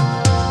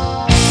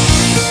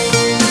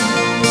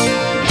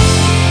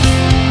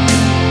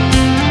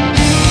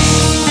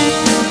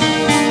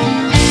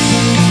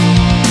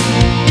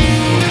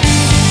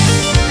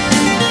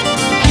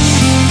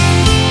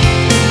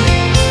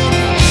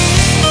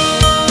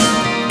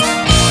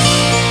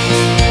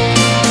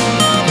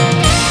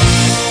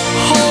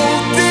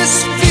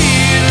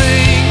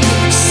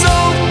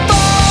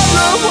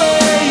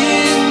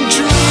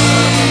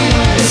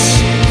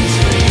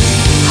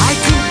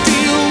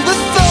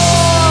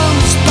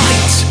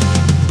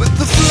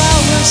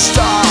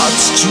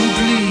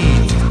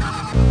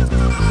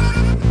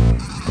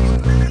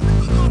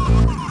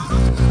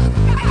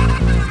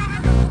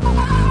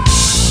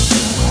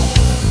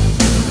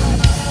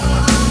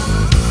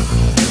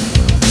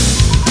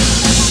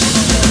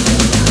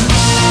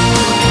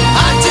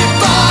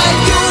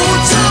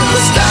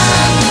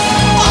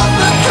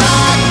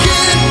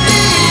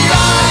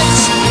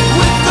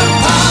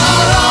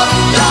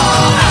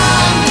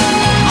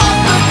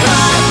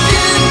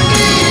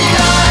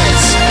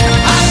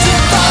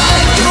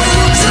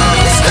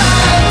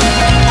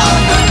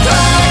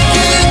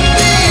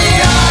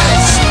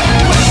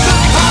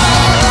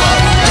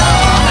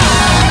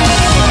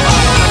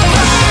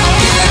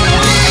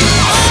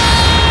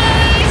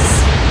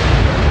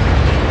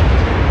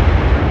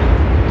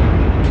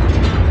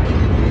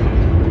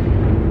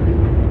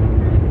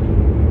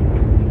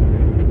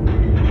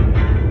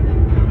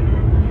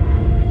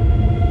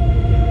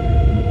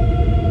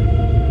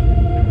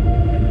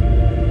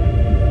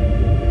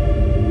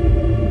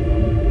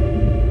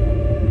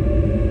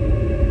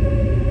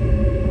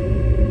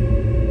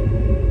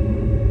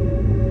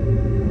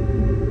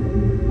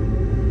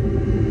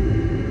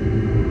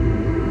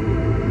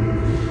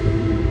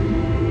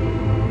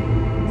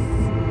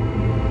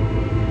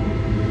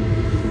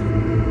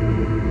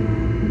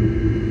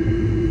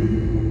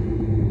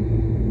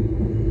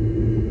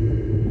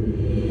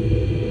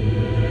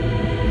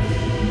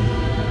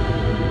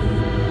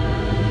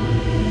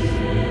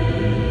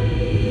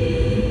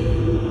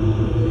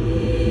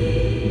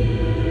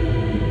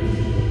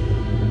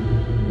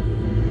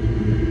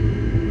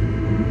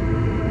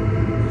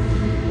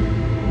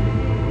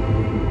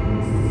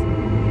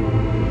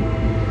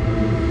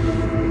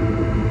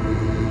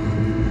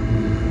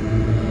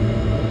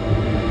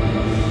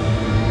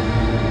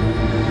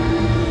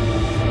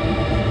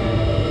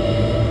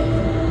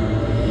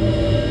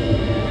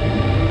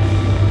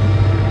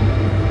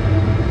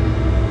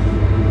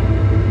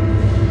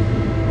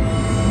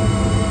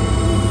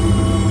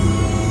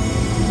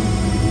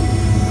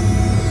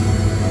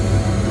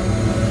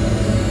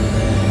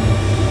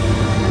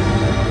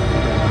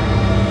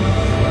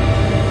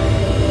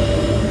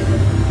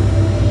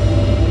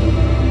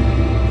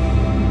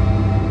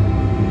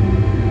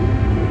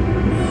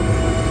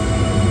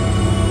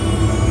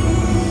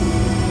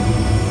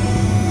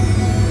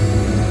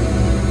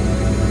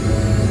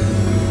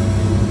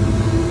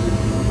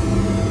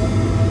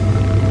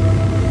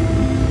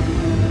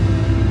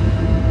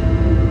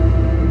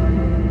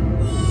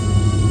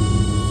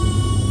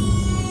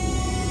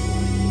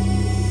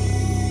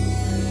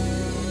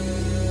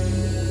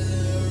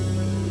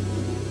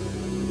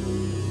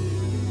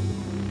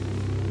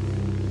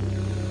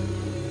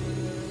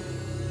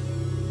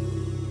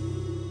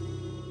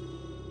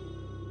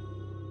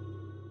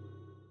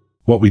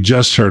 What we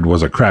just heard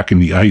was A Crack in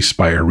the Ice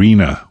by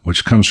Arena,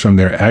 which comes from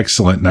their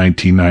excellent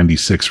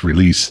 1996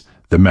 release,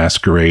 The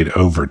Masquerade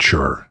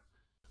Overture.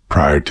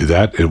 Prior to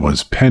that, it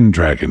was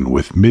Pendragon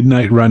with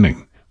Midnight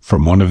Running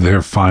from one of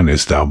their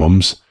finest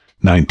albums,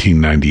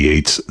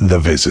 1998's The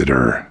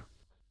Visitor.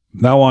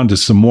 Now on to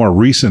some more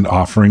recent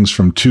offerings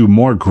from two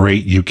more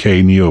great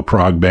UK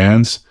neo-prog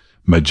bands,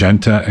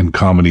 Magenta and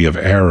Comedy of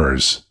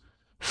Errors.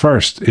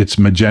 First, it's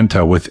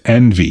Magenta with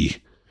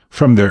Envy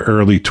from their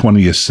early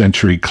 20th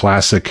century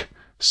classic,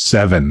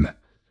 Seven,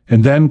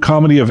 and then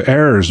Comedy of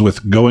Errors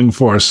with Going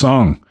for a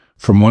Song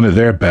from one of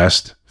their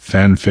best,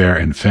 Fanfare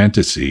and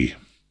Fantasy.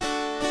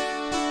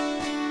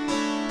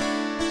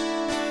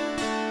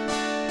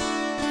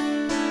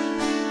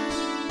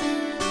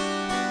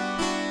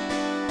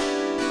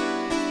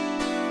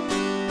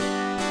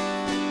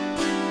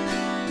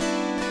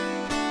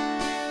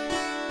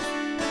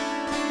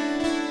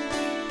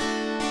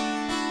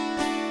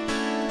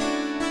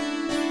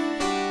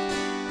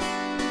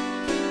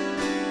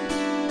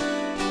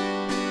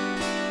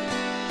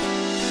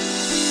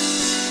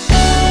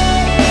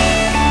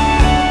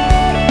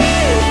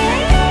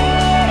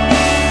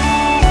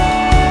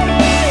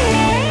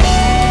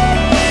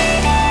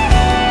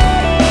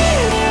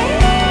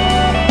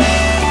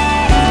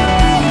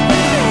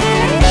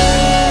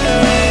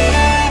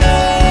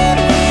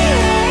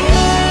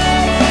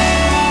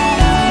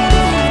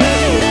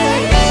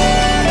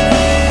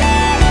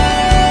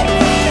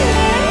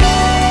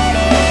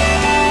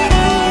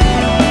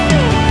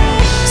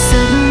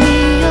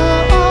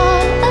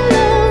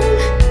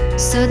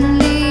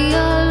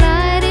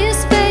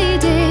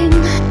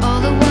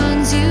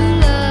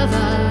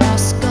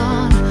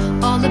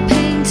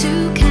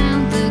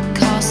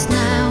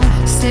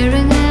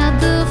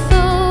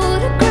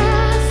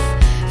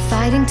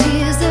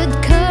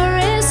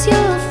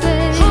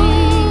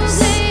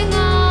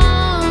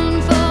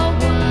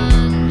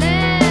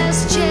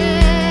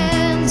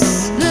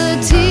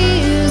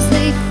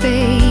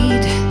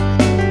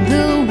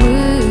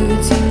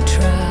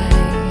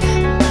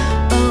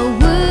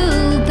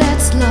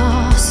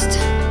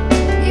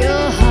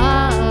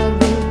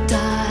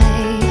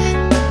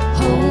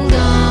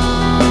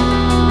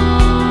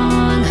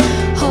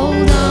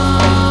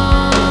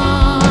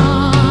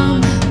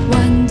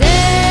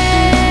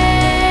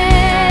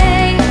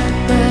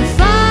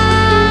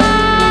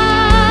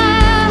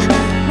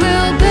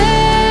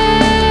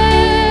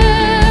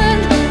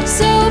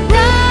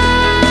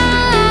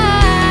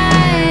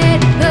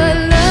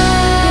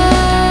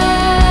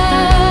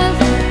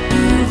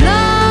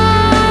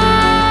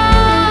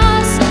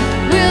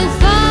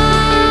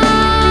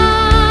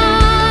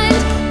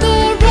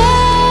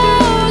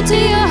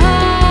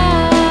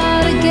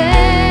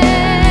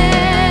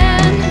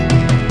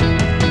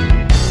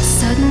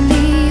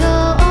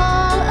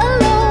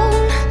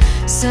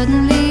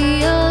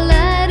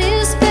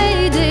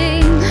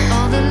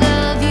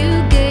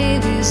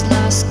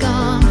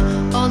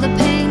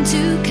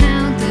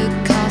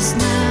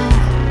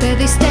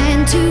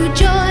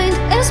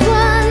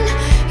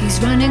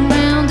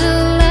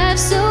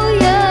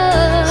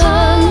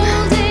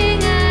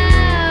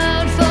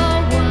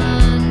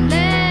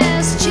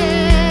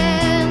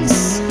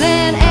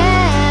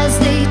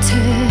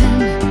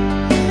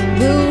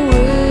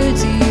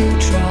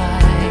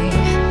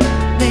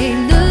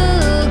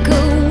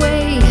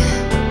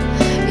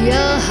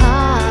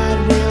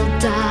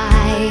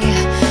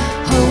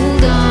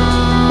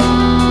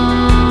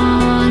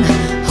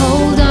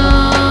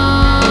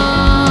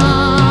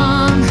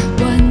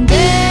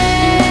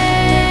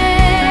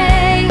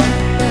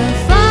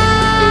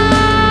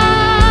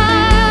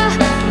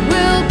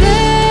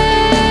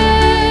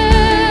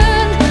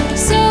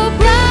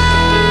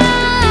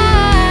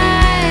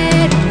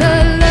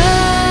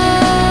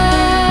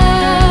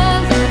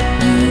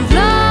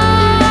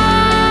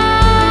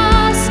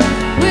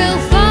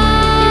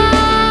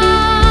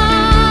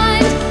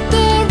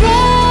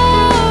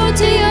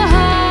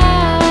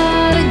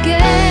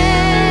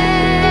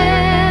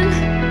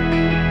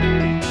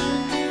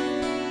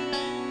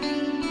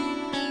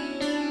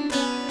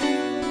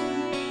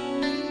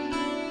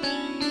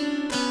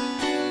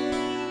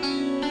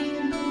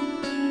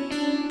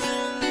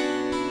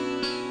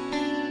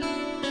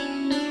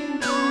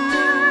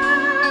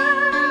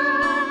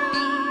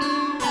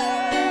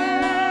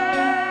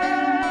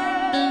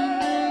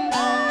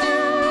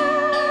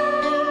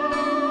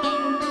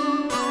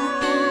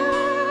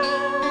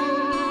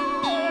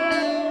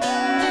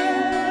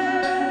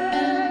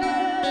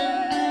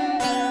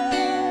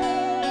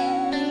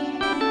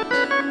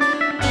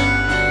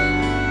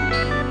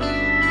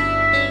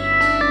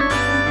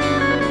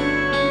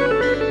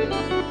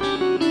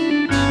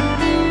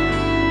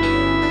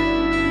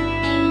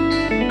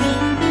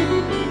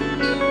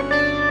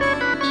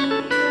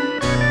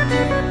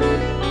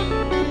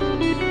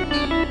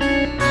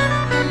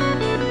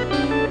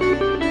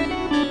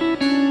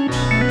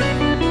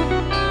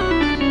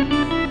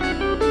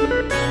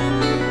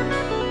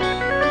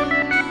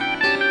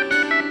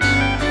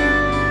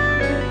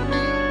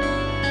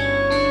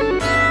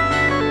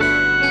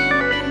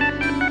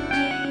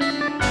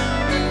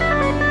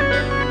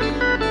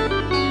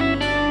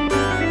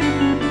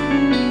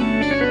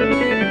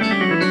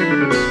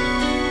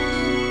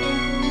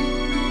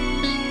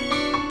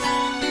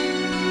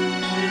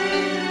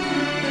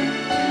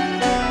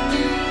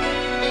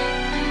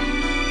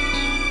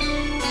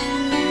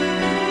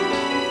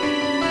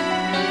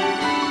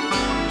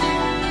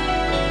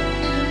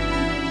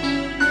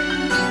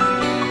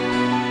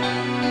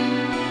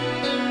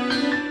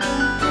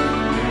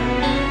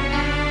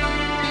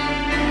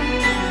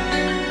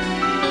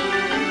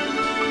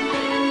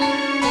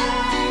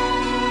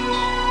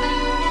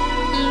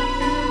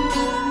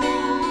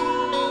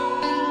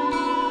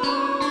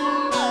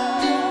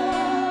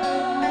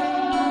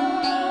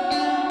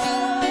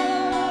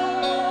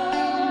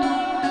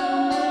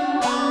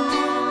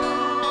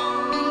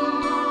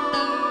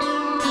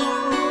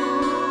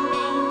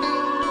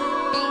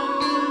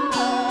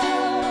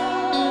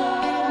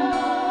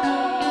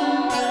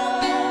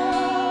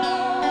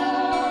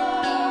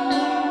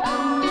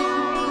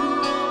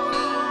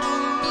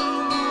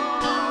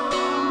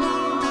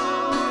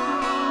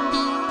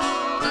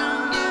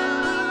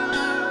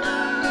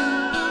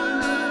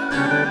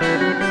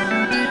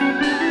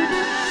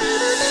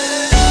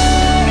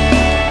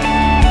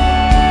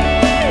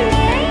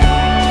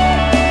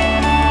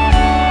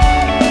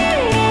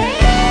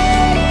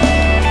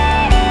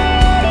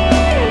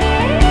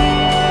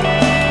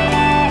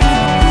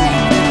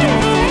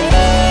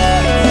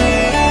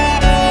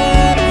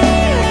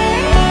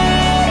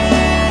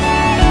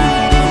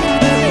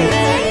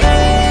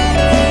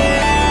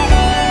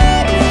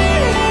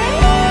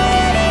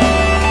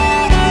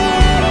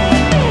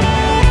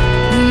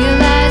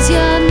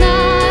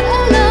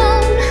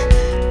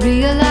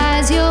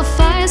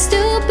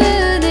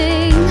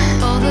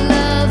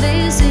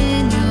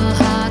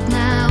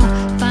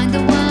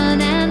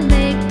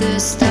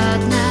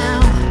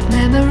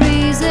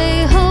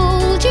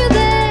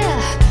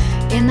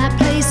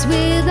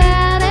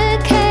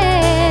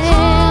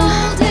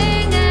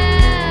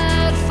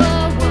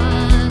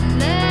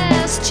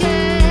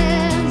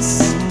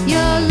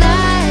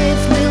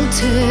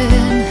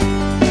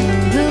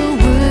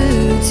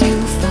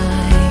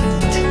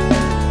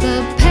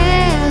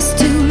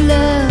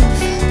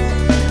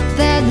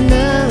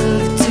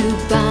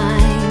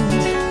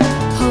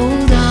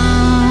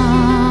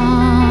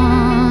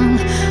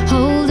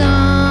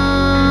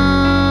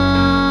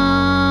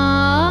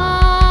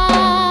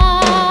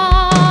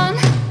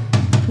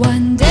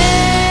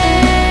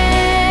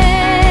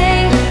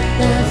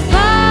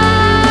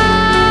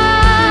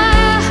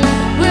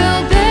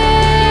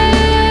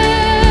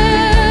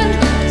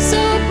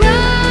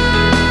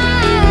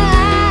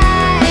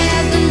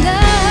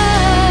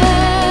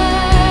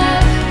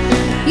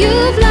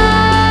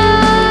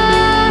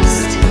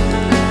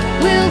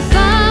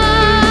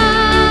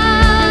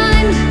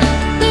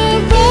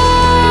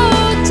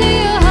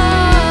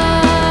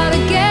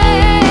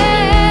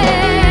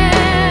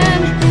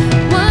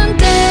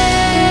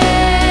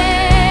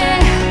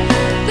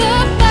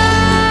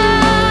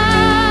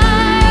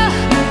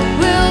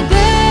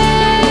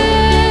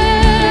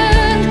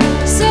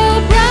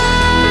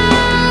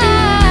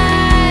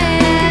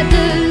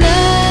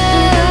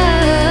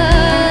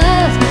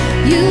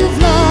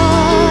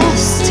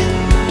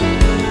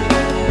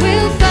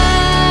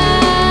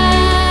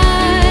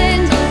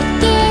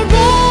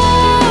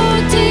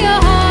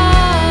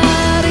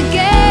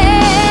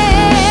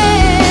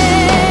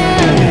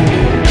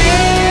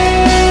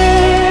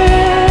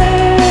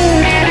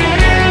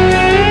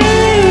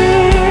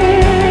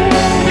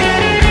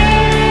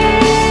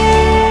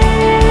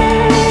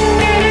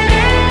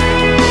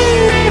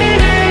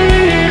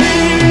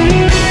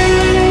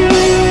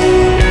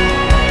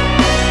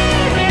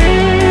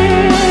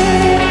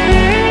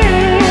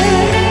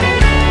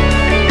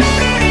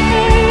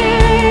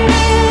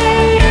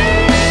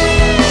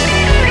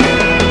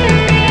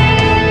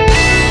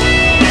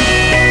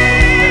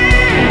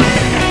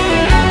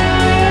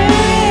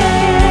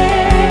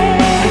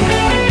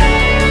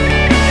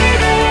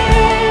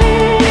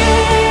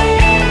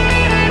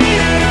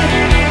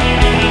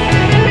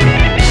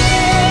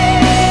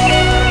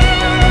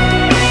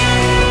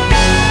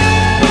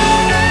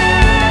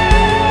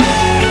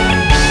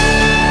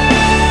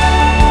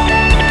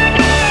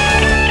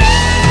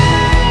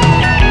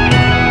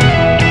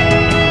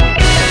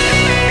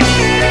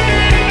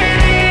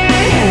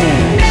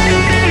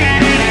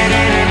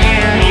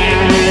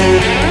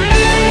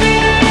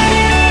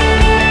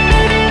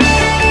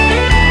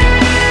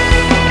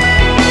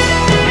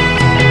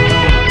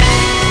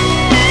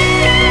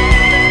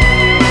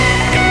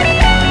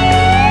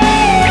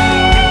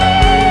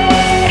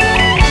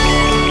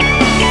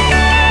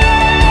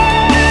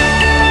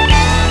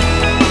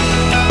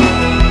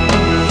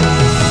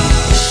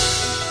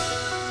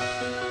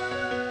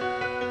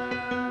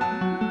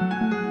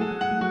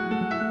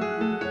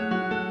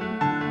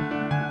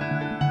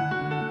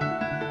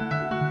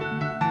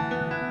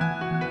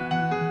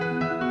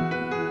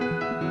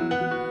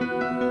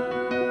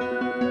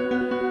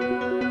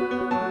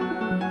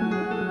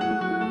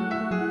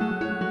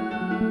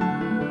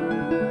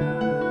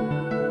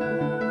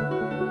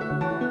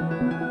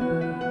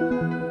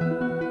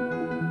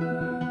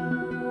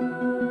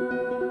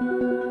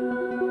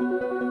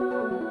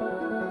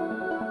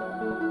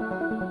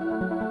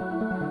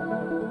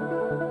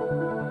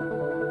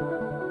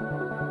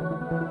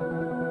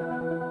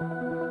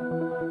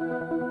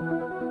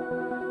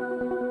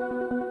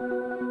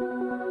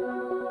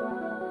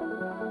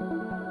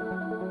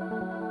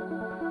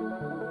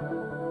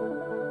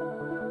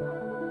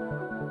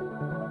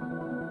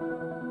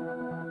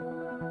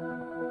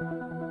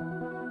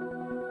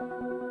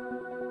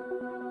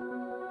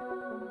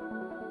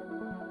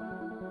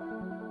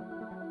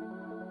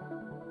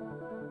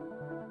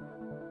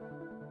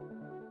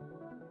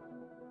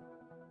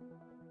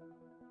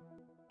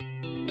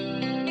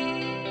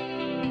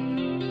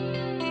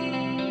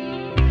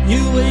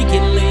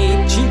 waking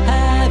late, you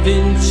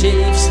haven't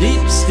shaved,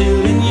 sleep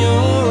still in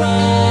your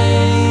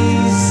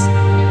eyes.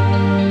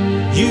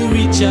 You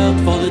reach out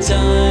for the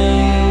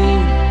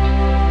time.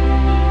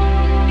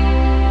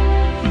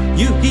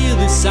 You hear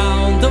the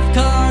sound of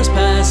cars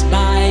pass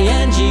by,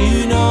 and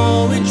you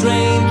know it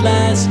rained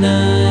last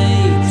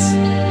night.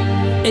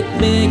 It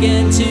may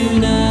again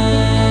tonight.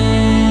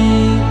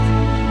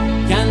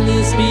 Can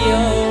this be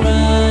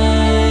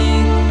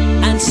alright?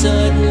 And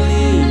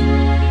suddenly,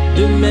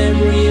 the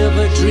memory of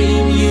a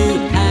dream you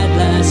had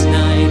last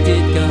night,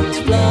 it comes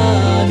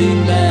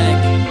flooding back.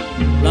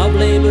 Love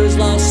labor's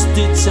lost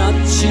its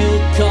actual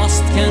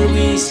cost. Can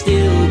we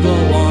still go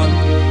on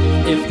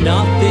if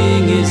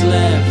nothing is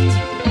left?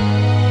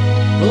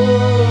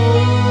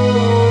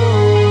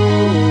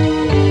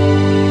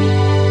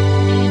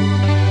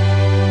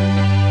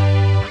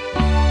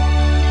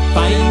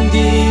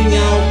 Finding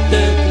out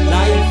that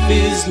life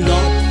is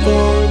not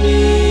for me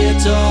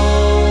at all.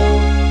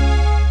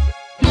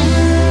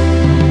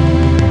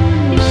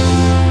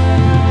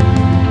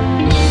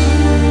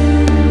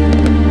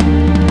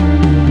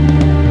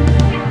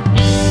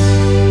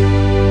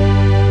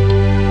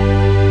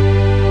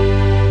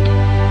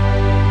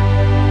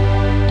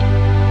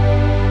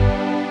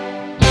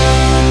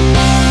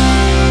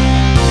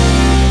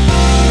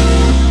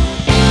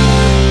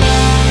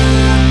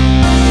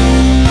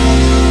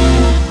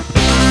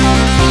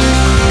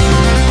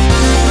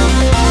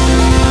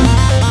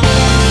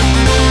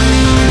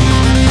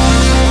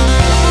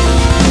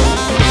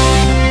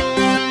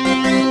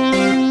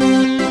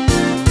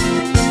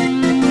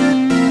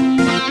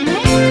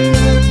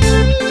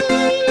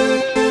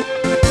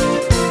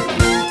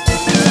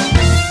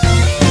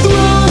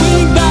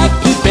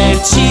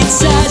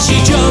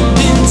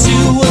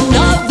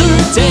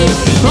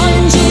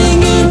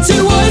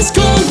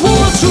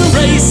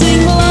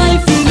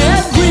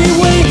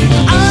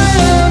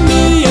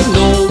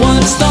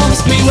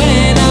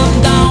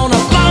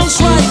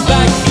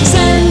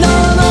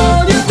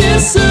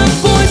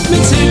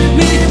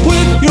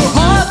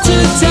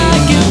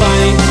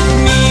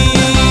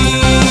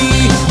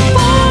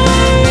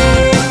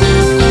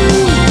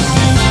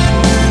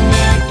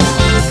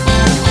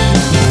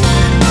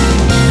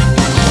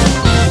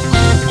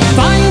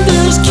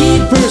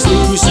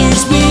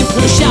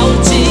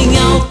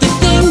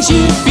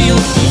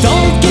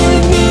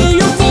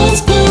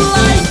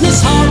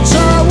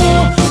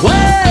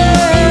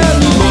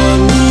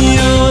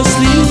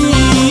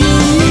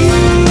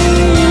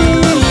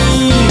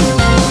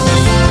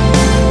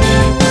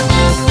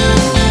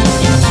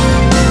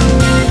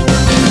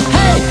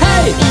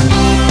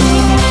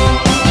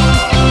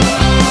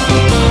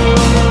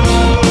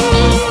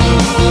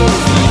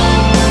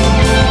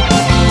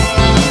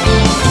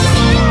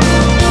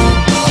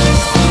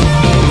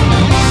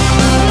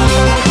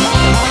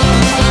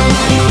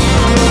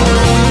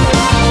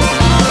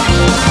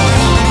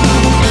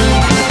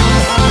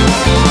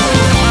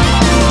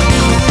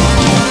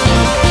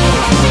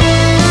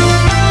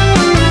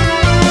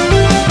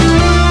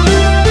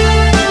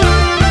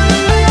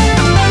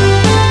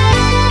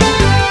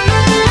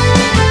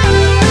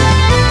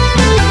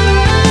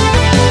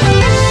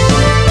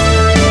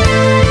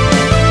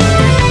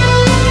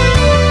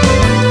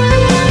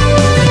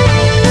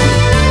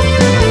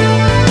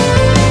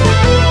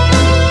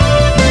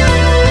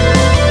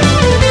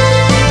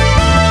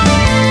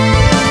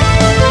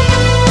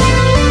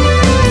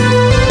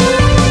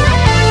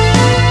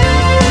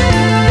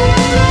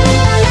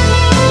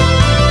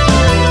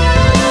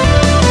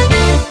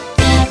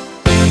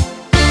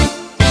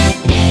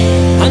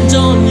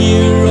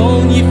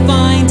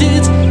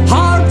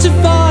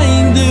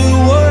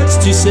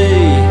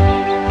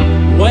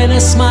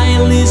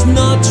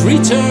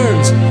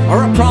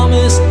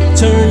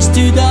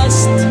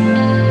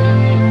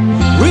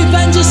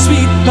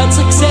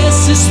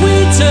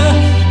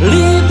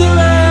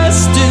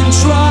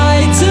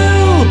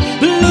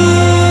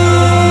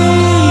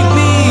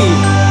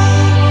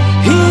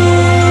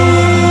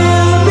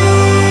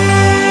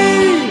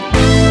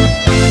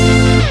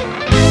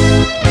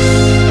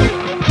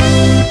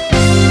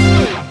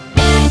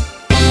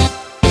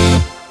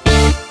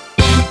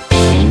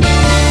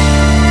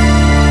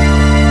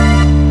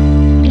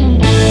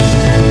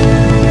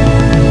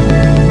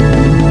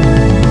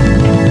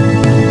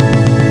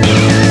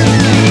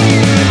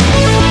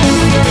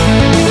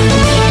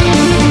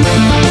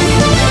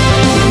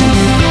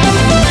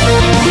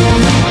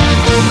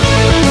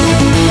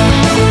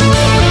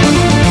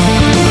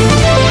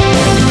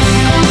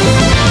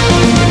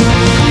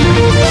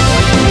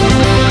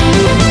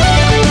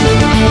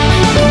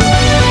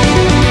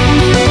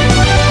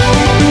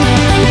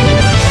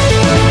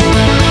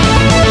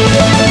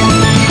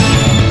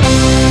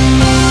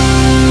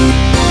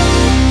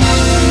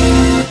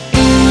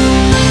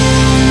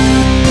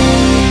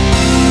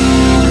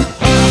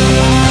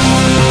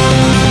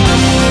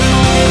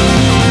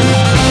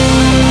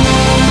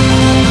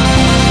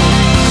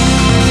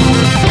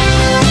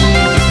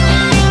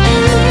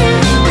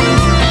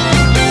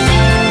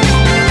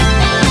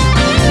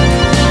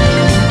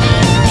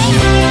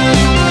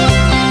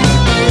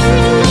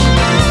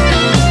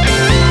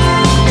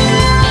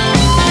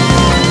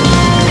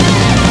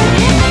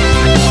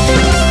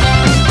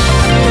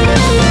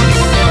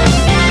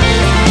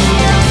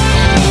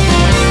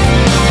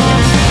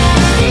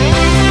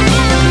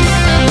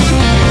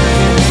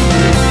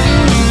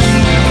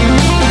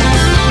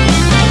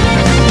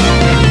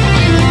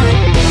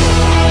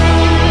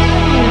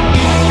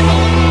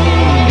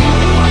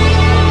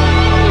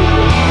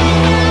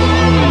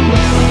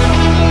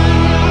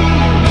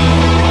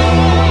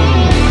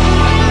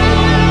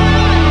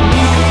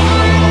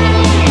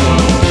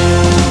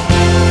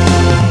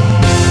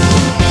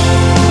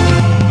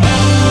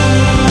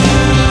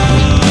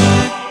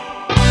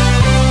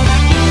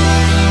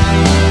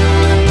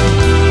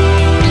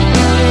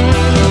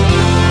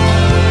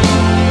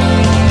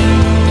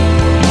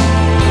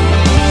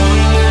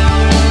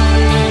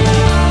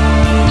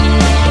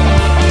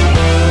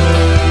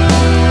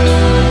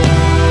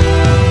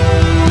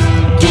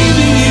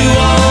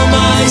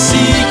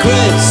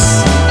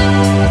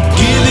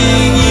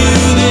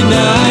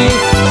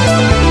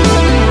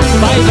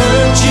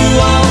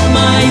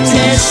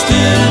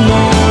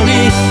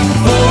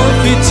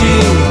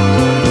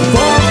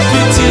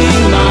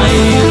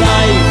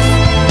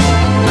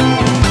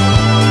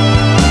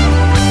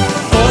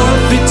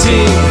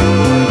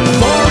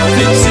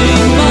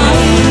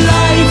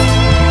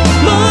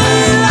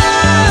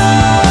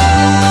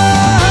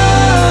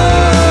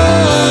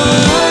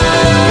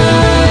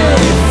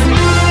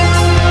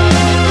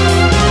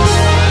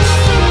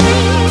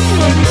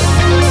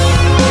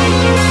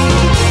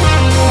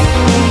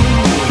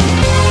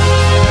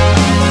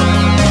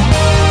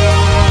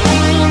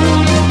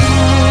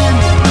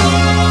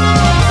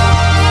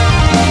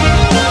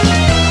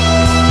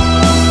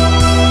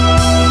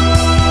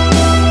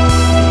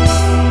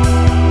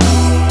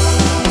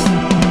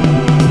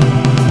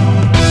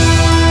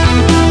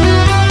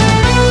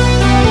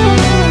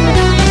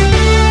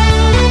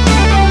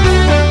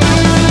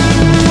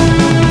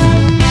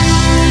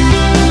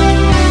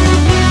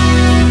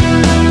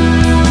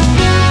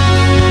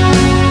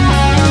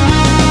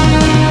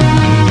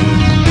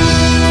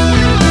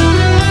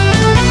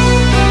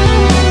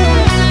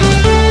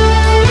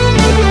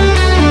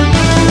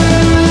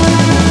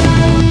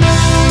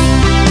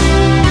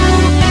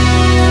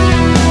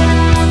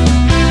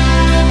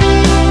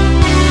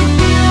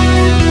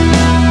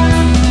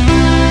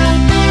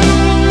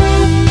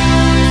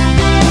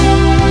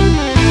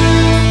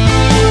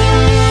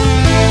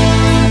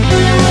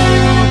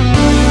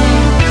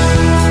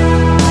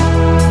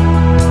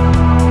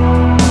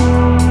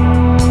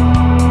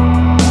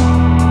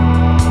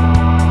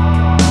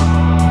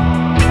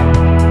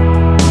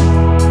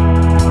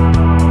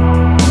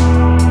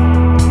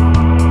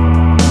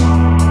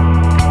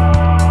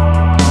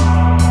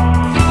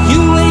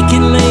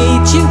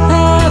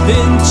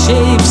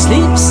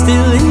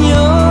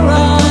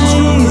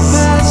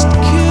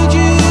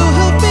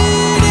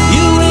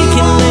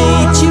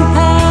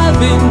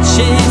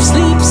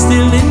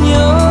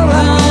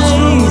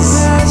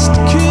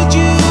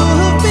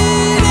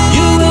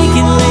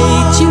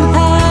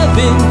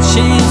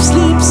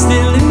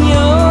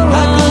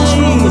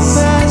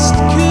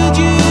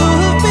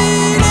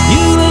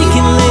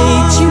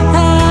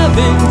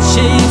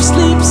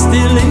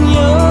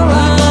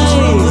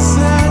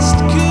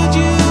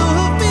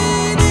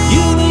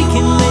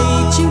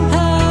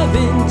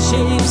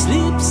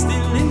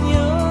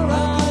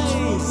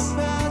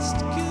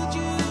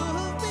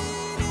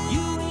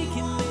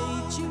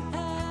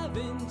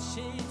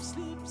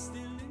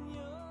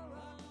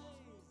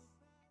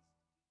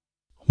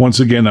 Once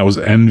again, that was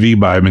Envy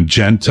by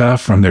Magenta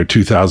from their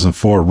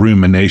 2004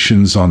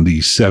 Ruminations on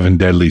the 7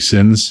 Deadly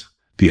Sins,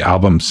 the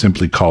album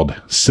simply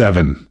called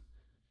 7.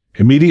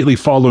 Immediately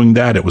following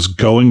that, it was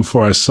Going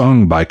for a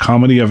Song by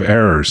Comedy of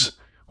Errors,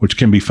 which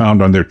can be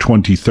found on their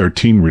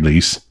 2013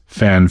 release,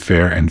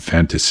 Fanfare and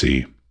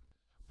Fantasy.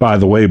 By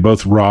the way,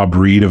 both Rob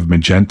Reed of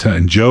Magenta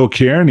and Joe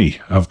Kearney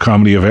of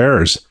Comedy of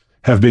Errors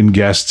have been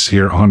guests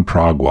here on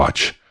Prog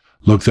Watch.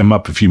 Look them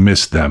up if you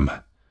missed them.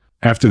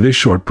 After this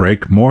short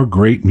break, more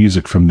great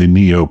music from the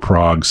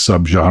Neo-Prog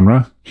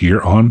subgenre here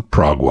on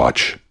Prog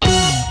Watch.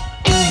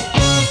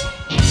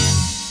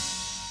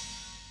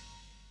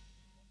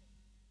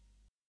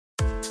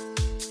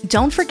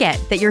 Don't forget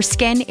that your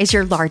skin is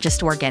your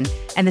largest organ,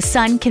 and the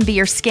sun can be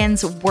your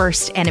skin's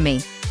worst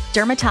enemy.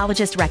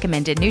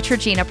 Dermatologist-recommended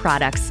Neutrogena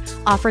products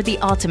offer the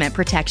ultimate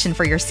protection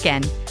for your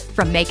skin.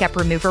 From makeup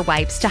remover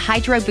wipes to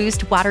Hydro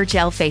Boost Water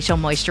Gel Facial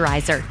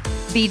Moisturizer,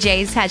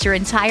 BJ's has your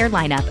entire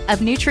lineup of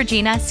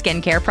Neutrogena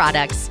skincare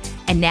products.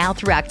 And now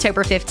through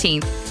October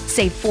 15th,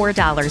 save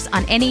 $4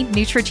 on any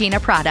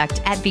Neutrogena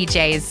product at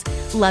BJ's.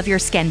 Love your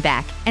skin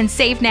back and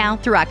save now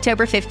through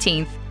October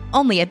 15th,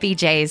 only at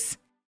BJ's.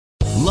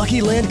 Lucky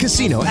Land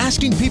Casino,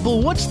 asking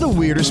people, what's the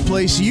weirdest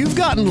place you've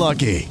gotten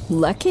lucky?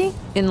 Lucky?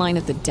 In line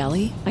at the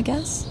deli, I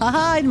guess?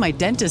 Aha, in my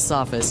dentist's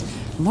office.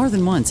 More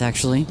than once,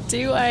 actually.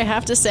 Do I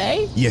have to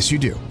say? Yes, you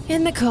do.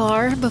 In the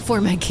car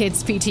before my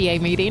kids' PTA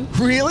meeting.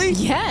 Really?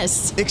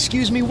 Yes.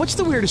 Excuse me, what's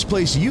the weirdest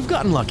place you've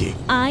gotten lucky?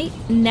 I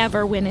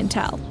never win and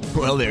tell.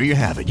 Well, there you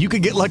have it. You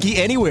can get lucky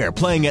anywhere,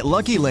 playing at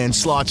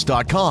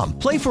LuckyLandSlots.com.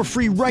 Play for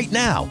free right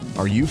now.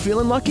 Are you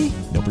feeling lucky?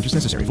 No purchase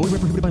necessary. Void where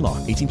prohibited by law.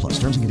 18+.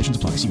 Terms and conditions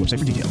apply. See website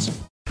for details.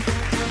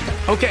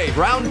 Okay,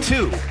 round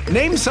 2.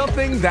 Name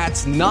something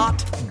that's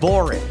not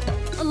boring.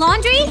 A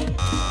laundry?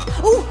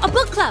 Ooh, a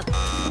book club.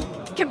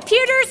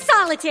 Computer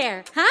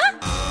solitaire, huh?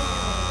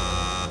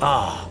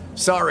 Ah, oh,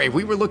 sorry.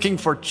 We were looking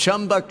for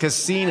Chumba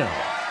Casino.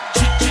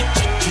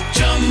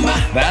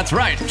 That's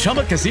right.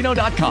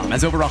 ChumbaCasino.com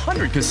has over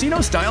 100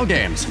 casino-style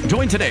games.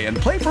 Join today and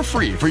play for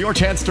free for your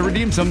chance to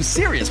redeem some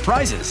serious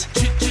prizes.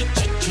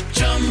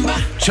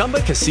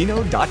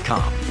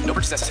 ChumbaCasino.com. No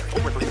purchase necessary.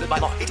 Void where prohibited by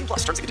law. 18+.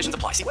 Terms and conditions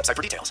apply. See website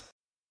for details.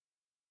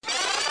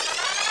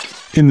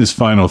 In this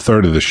final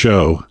third of the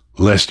show,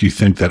 lest you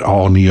think that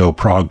all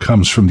Neo-Prog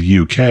comes from the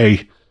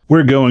UK,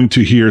 we're going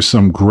to hear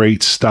some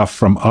great stuff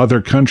from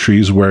other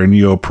countries where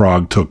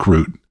Neo-Prog took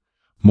root.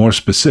 More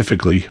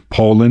specifically,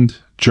 Poland,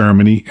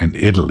 Germany, and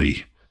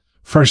Italy.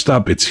 First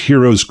up, it's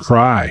Hero's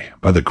Cry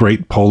by the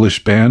great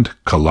Polish band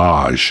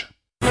Collage.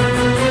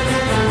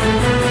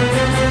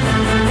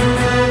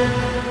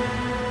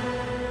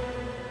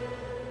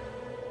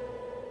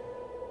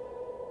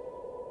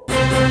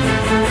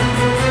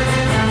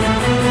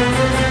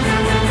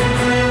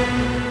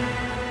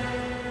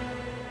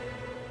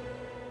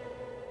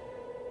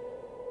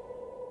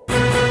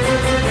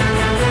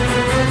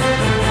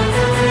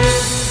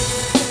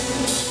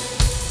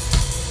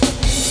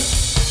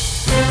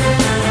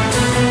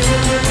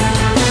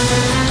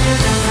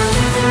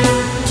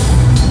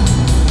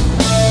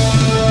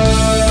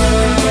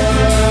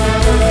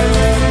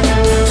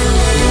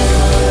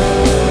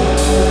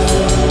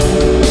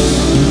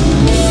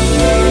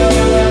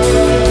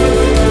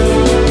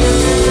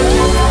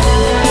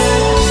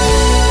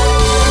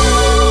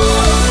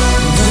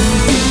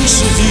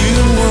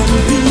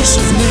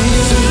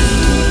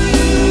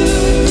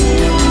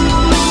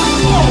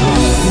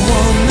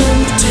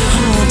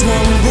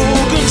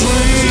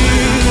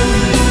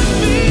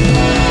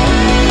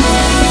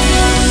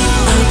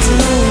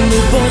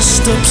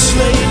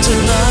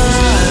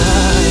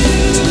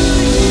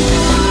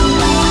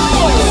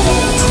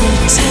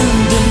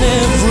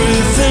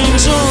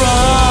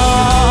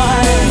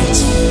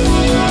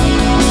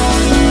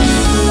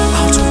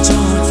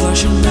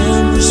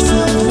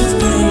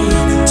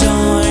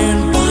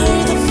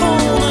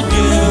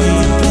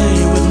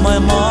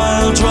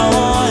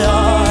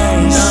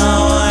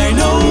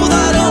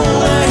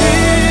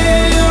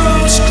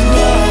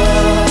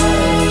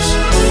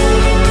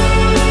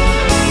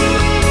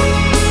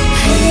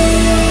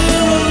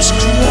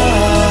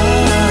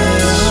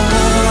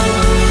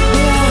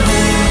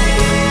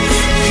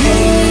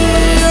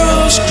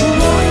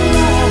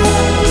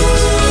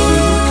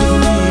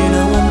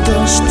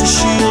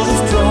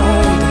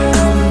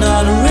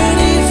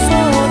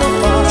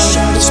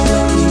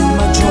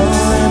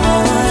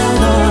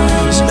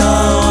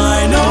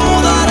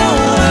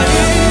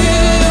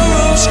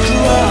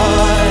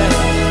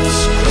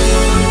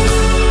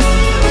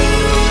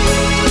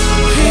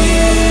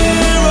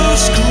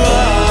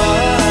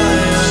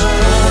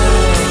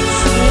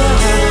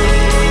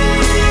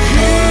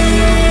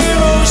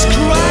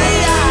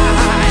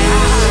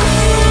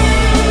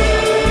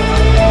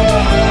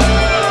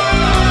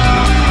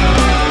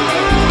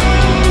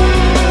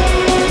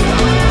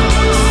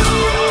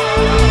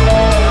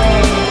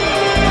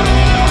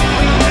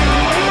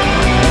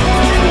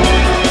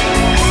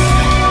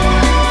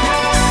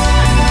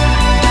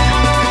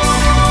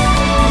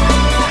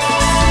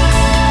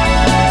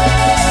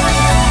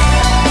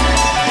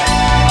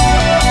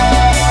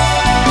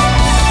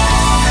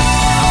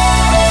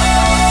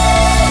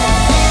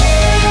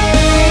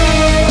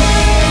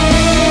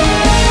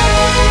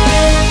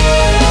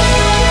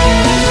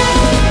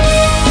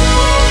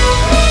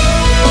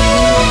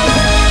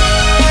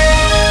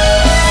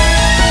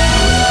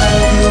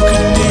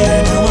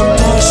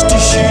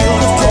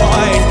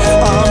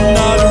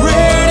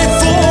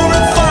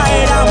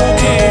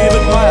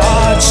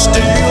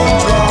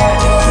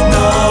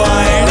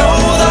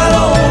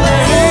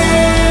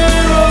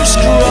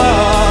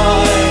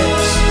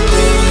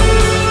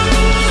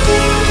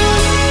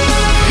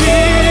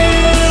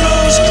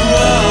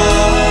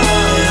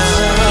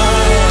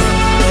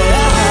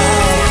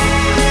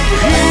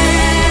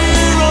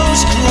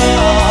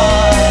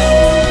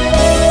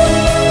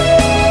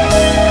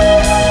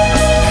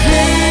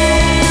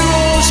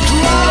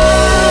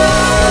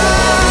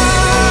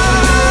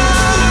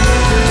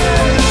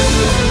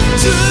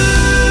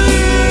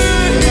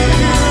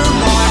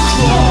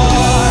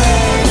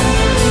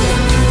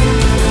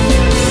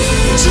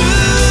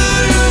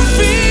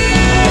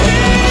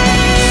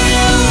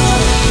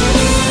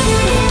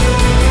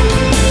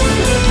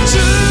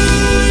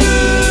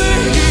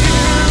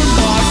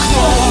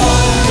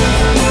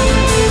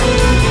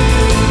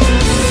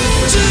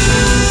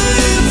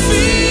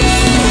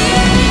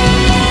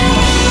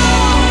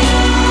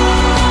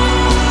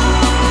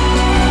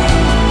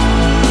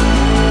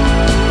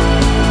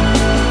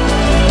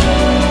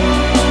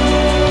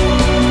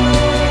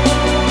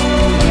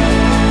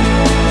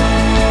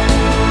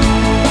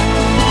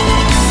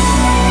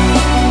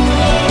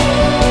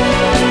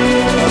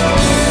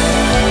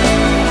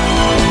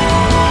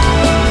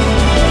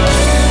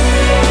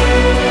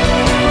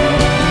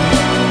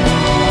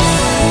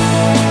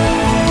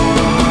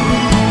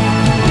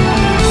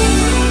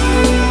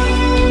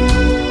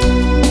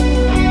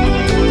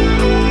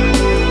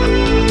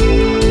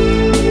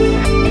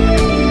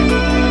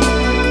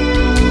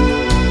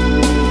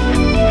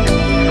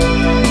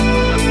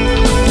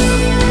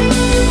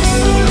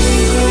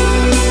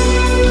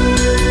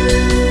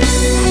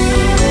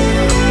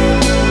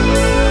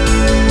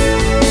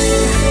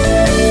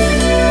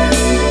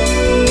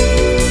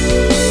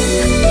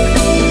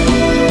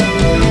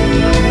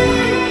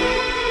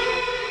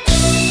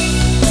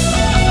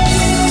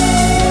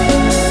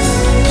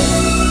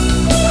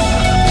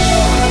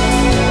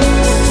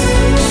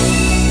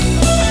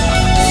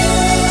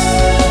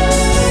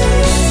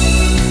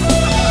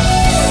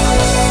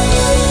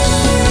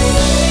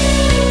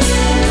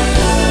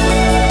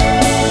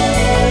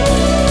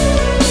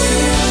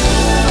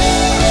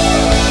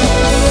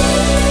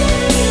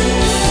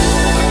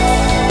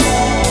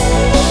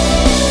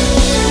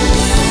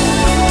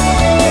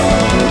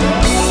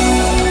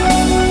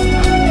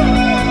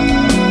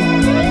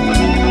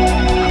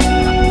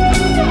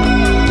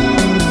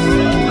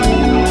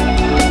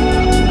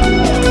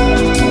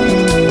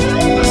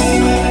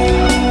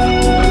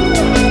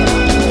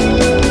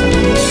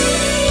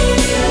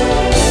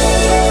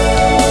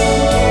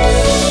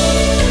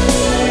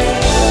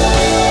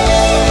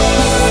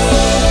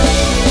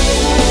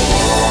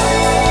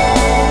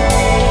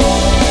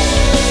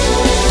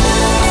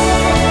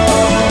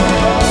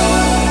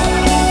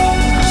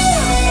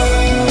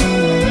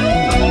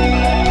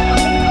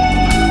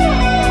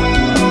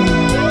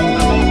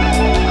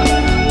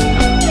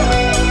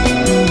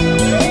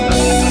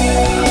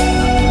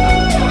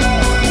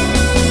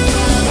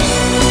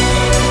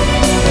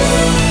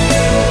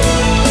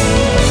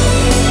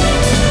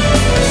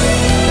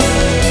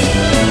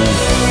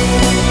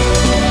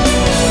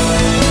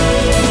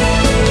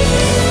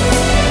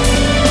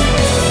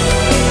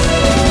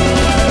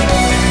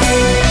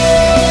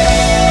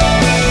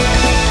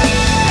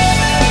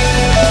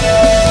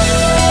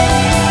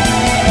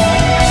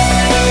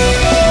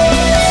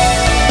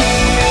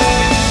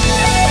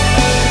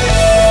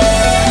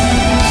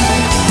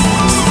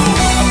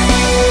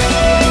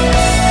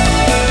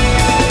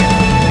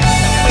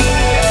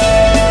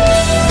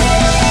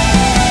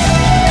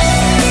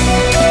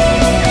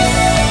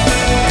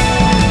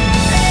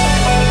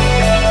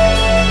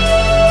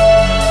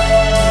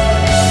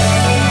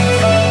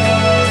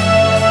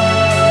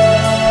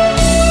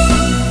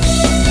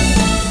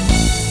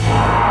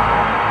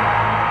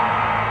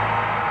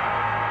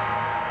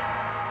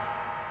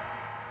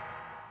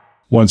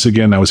 Once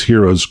again, that was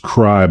Hero's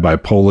Cry by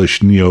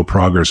Polish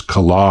neo-proggers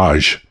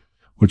Collage,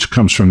 which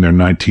comes from their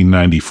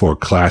 1994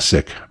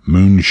 classic,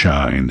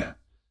 Moonshine.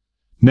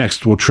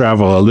 Next, we'll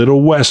travel a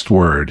little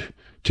westward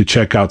to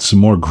check out some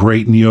more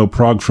great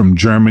neo-prog from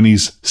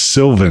Germany's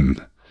Sylvan,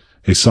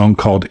 a song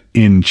called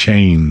In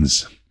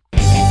Chains.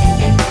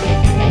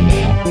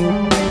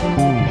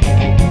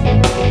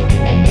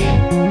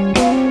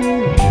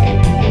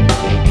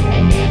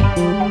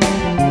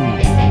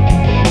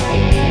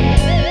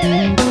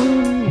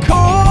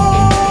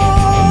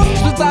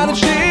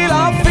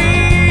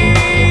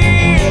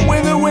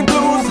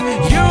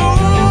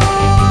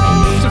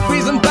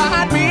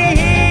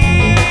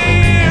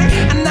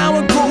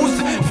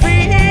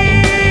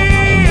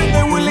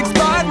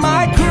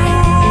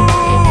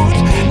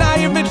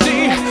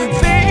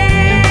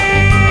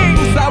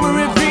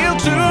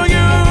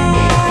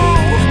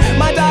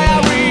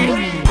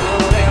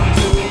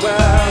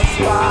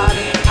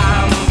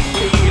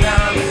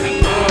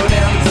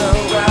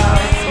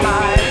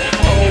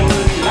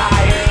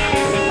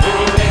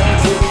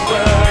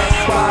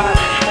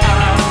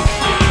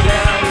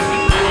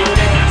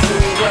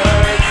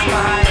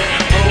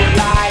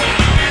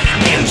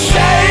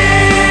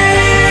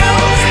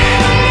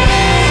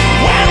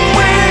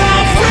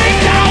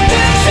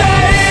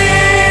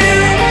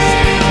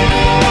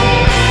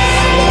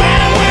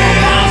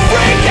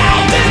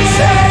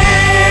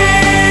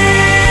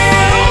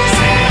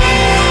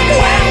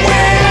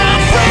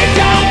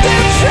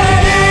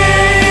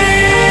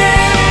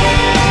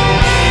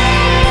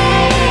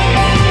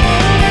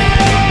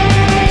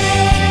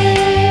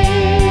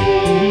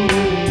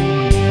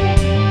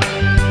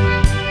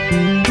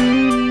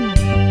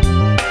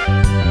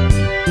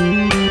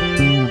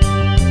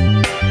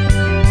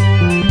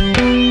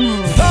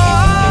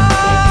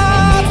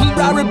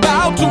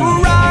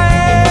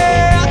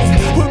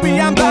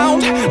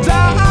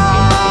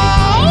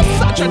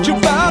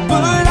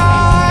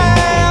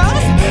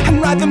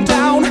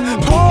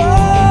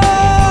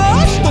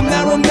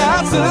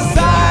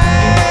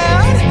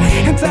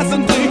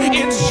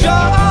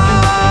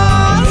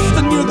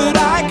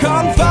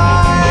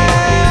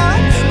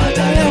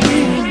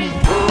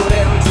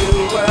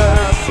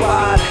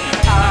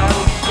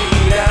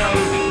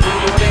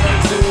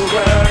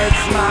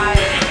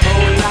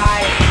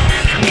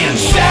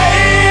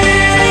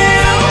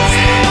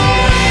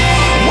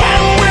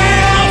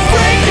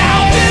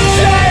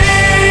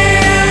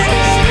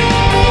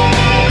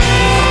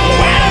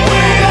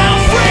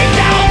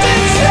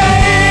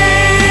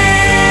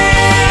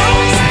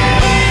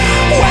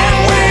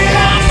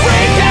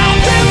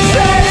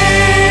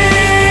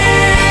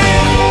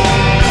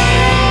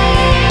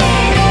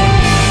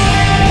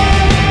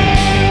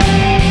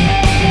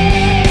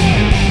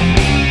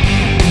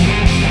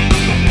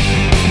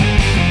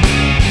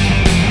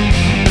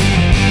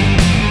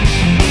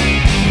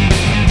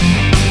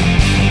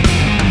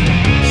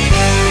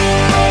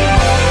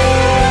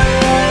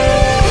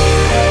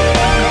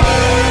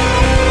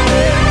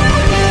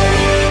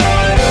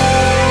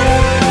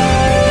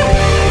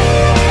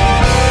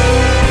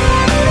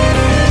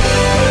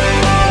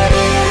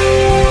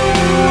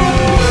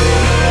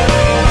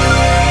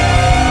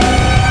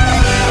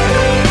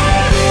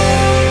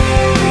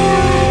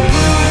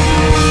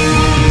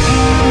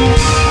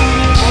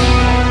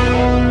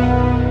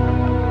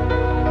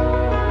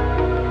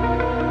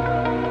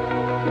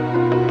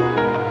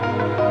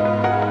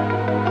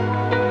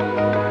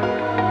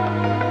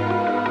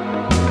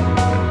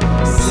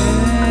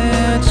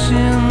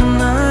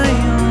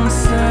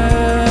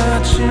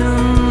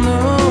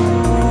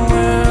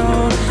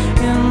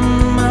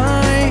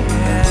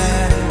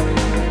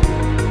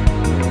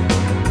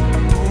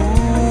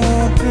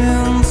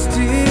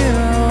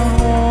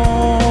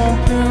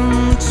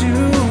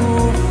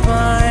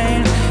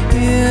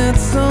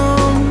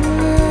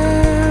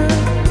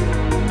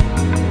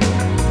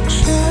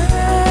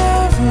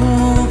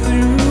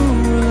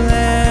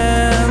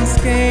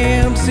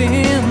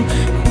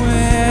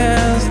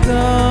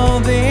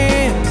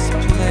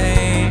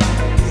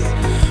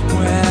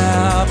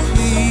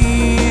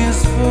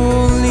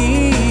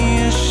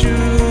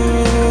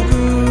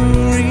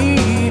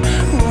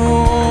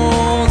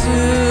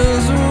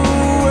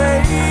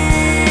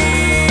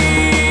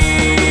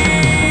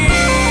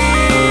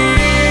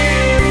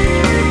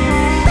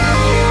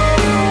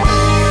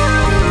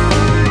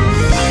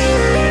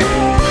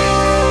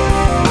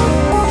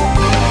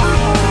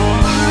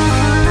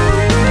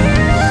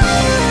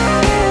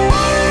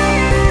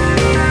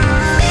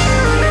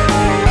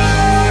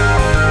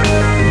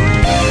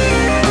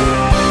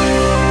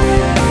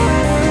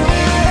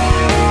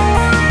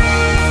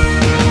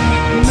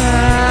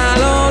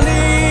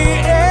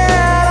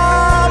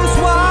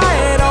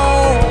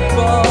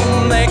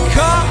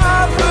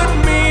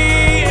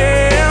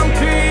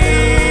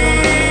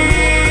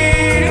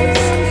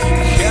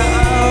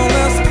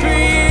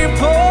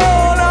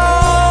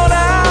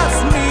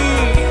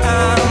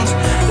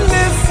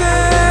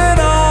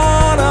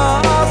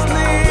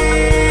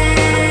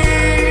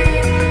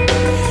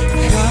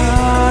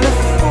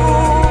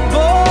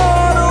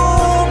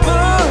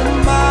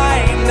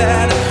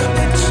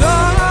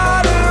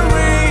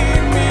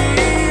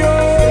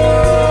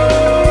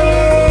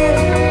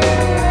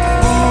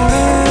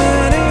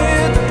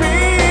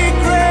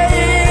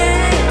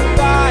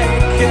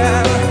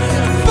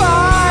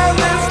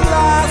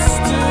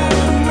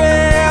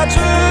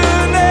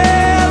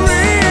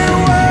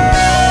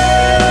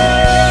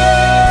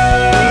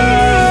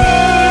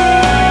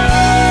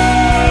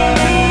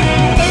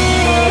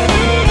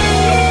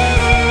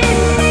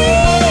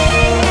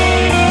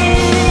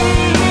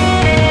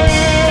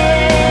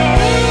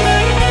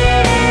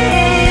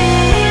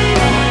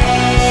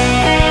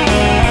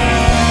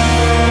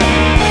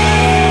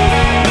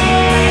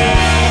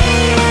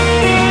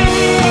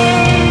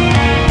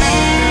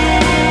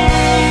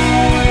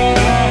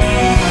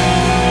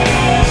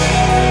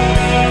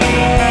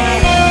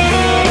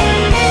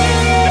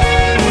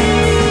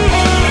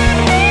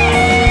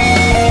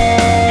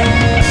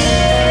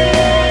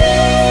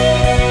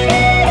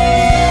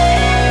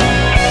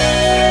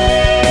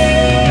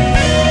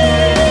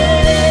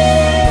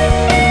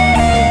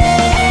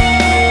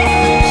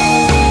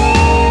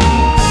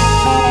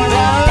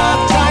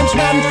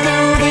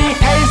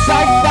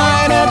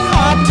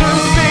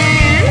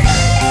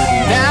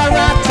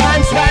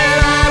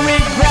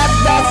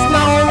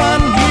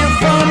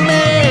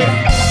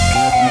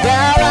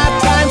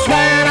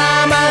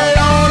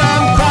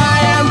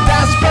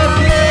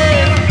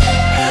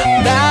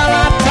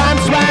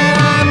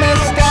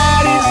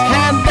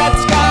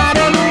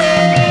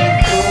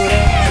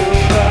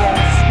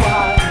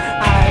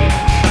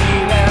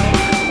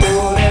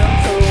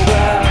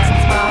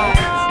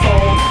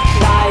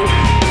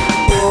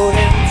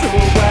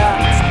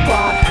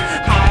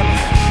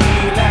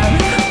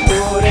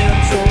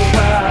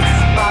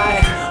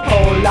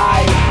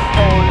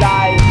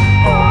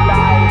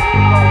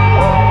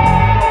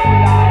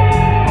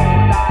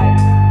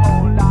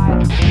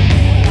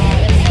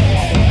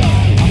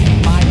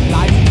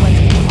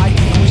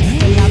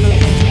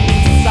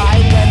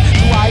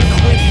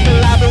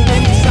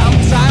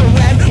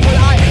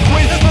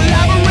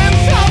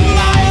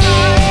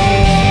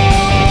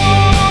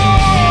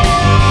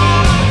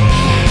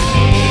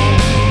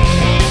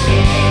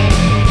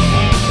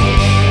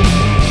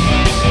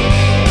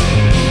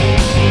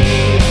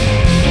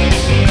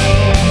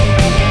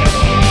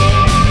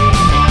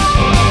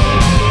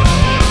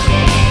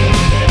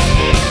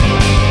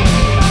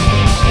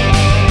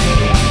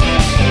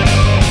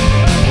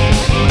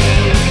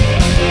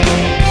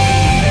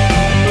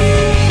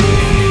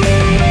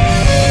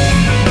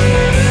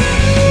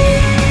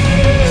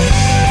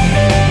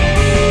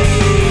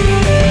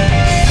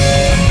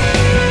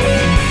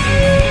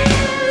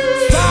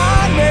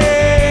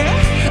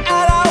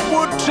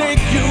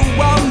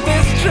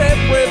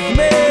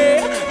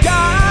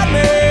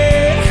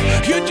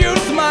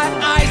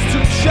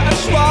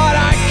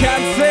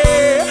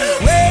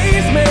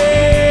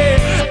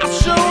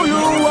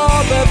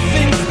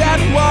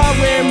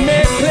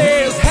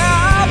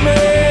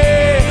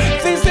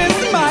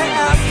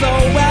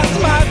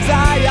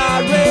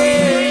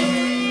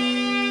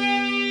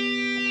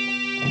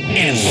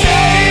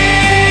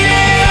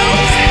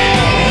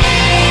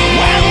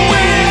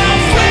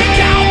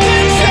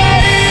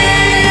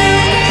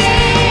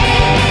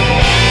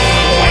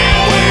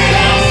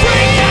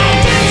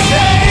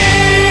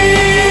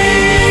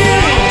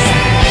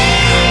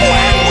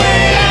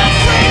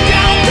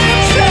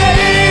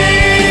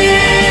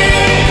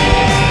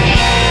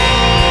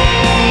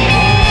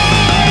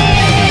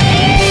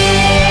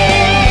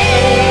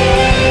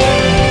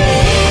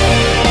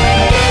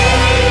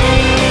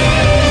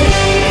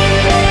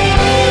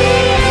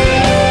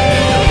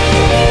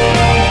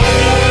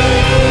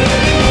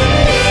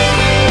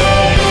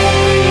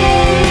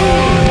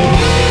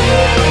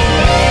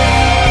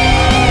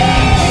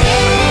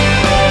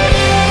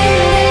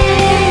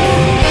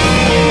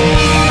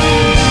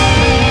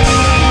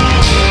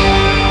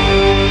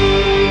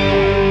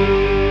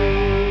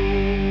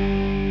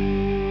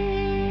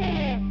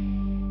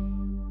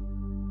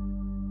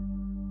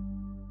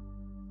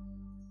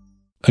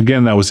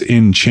 Again, that was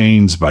In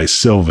Chains by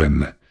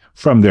Sylvan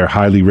from their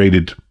highly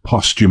rated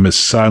Posthumous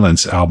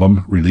Silence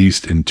album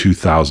released in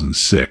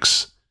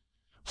 2006.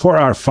 For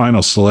our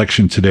final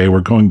selection today,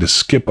 we're going to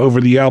skip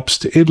over the Alps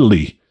to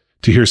Italy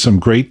to hear some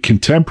great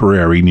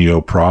contemporary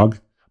Neo-Prog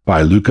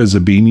by Luca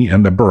Zabini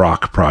and the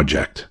Baroque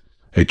Project,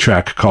 a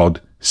track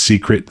called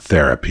Secret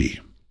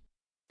Therapy.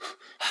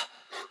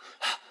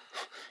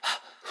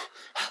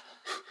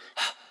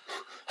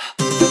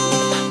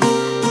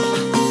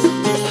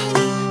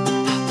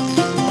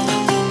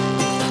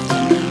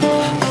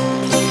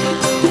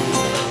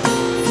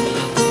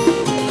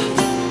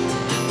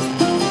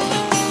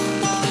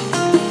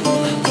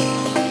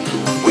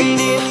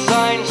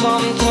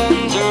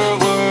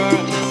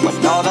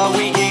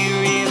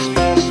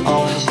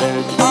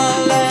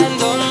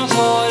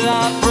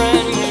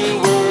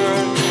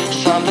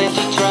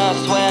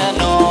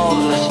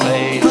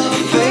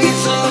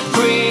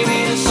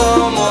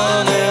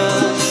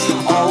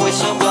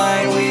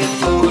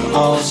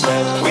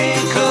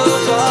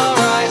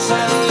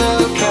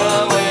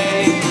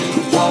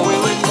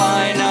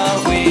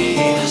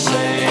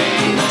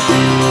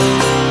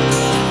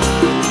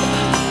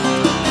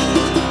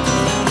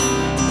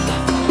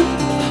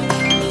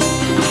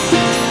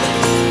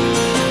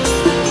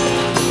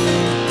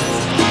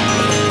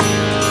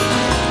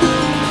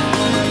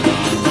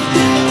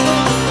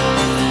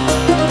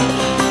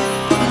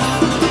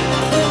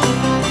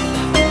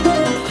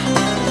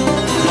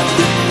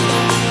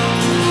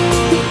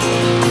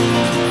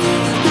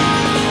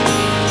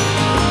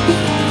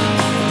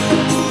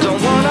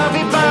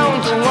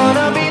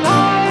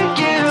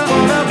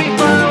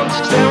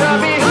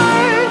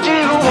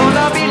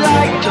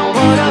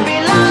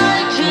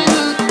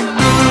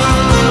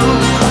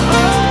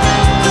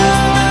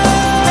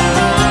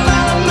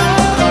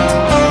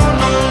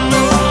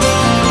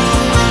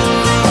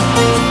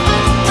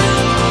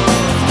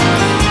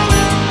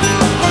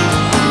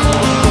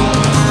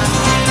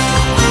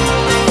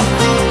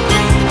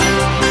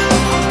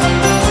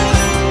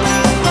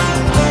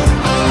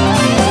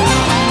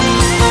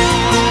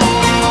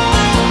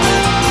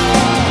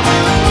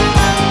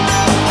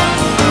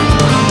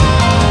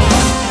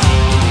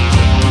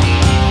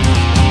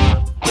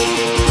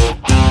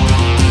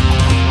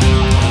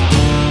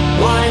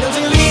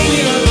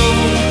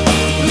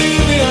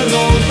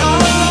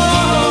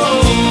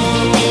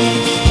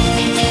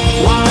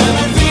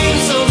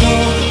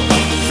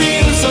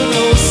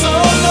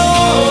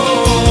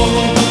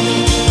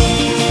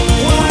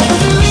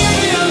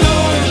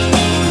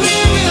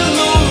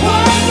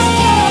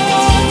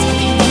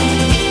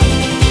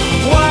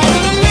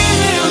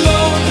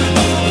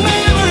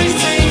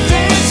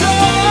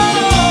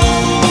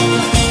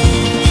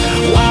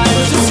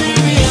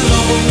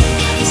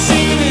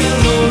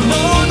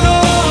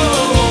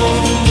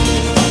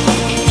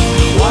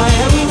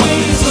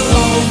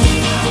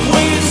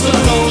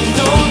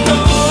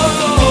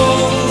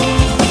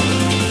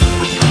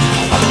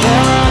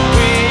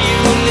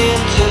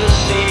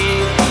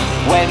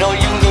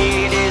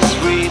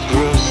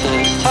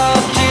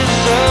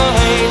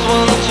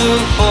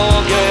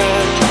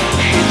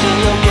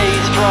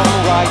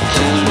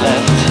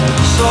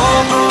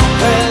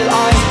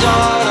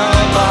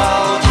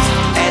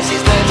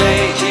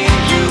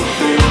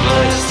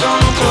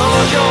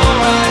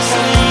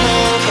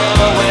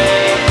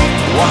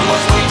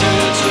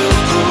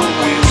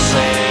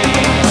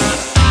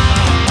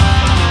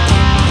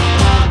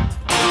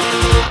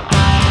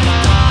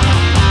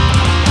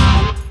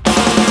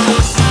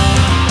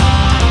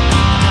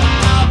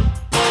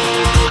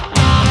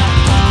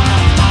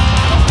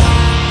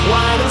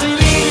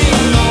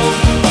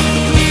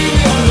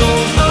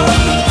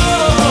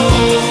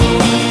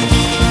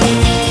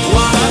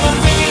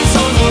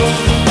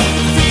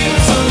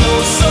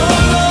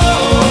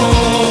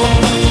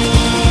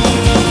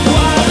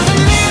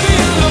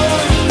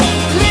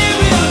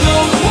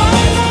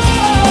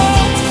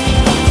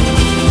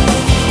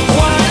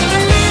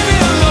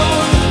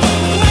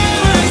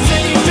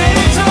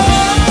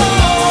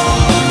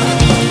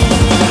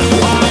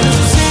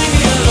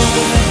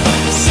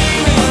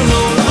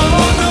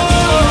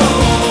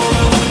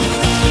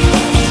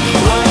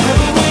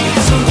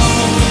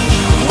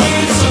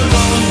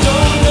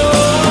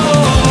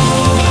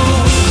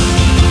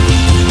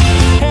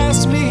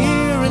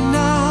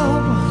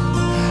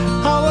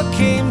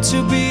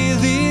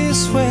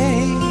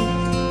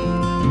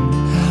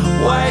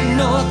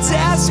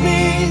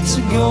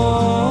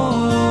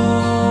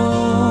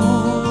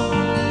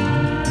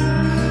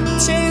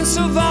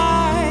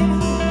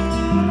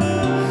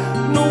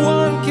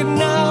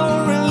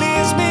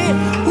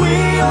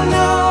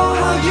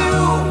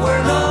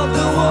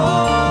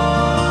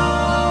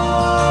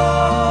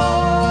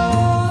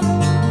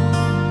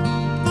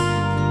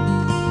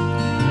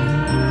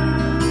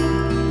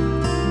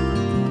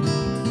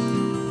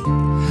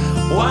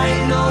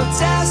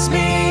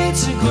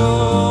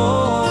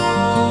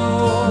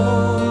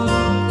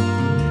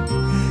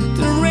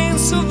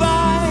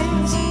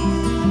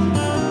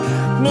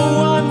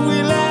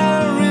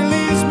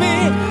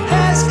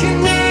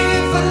 Asking me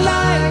if I'd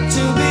like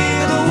to be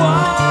the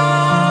one.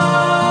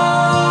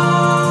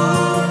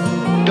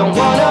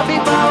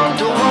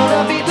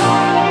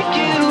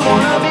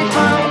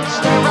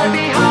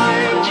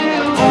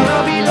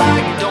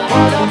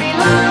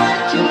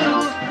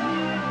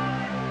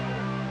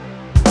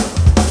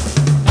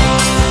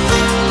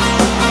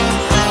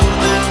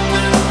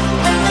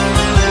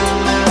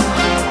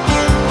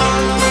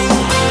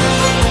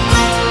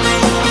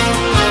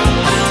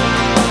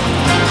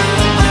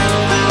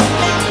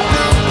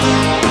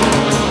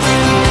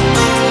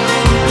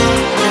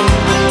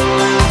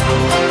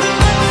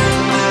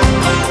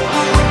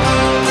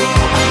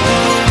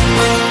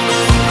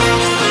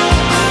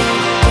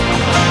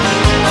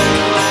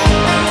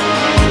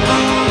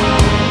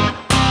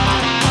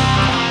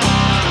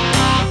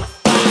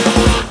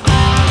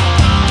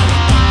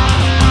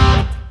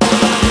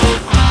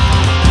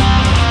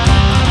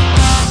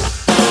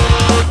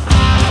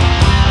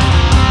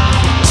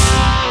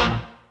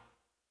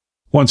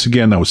 Once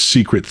again, that was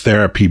Secret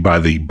Therapy by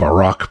the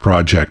Baroque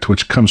Project,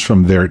 which comes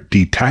from their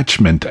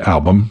Detachment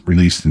album,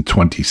 released in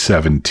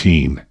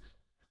 2017.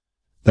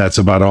 That's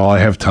about all I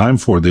have time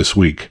for this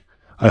week.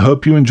 I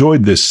hope you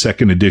enjoyed this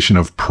second edition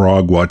of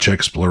Prog Watch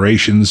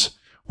Explorations,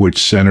 which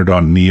centered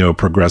on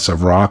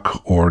neo-progressive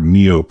rock, or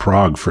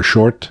Neo-Prog for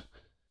short.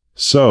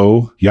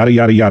 So, yada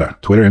yada yada,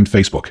 Twitter and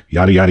Facebook,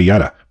 yada yada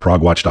yada,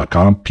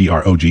 progwatch.com,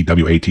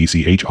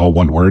 PROGWATCH, all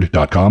one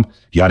word.com,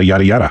 yada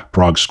yada yada,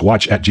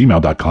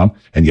 progsquatch@gmail.com,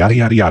 and yada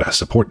yada yada.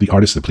 Support the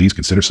artists, and please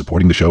consider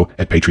supporting the show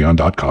at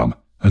patreon.com.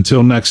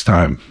 Until next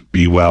time,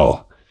 be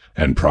well,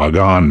 and prog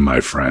on, my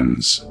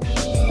friends.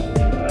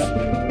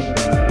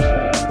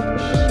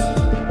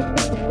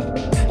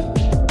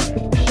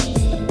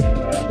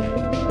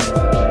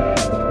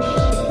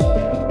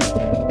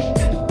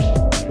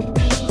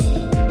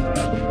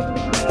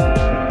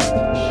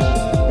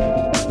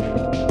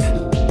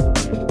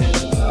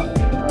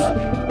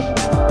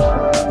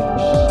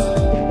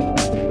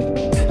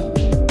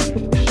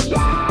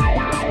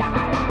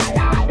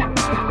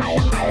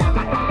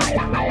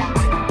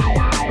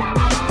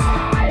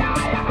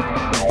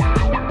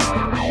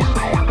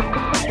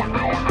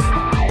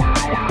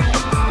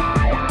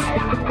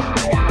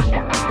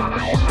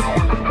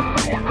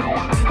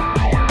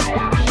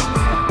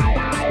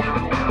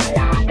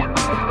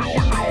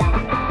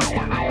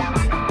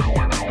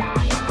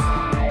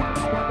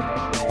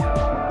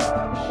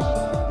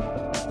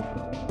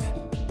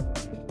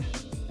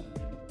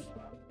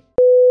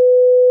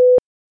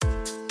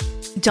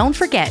 Don't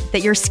forget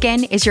that your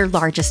skin is your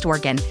largest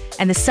organ,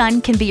 and the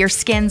sun can be your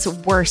skin's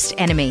worst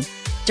enemy.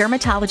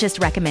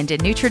 Dermatologist-recommended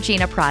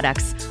Neutrogena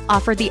products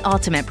offer the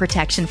ultimate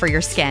protection for your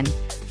skin.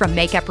 From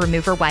makeup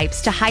remover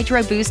wipes to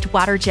Hydro Boost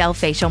Water Gel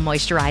Facial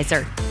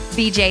Moisturizer,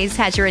 BJ's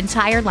has your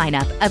entire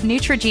lineup of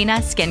Neutrogena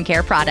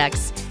skincare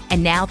products.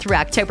 And now through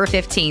October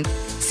 15th,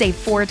 save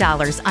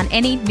 $4 on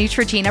any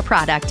Neutrogena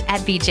product at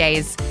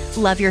BJ's.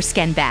 Love your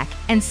skin back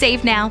and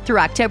save now through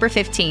October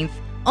 15th,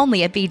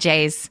 only at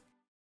BJ's.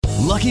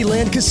 Lucky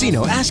Land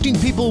Casino, asking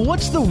people,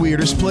 what's the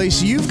weirdest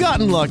place you've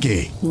gotten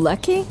lucky?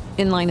 Lucky?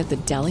 In line at the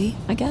deli,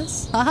 I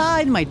guess?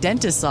 Aha, in my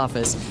dentist's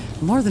office.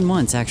 More than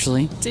once,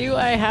 actually. Do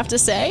I have to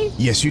say?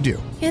 Yes, you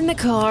do. In the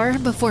car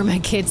before my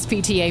kids'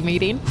 PTA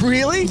meeting.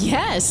 Really?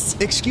 Yes.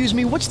 Excuse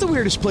me, what's the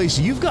weirdest place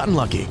you've gotten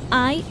lucky?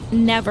 I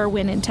never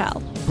win and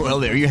tell.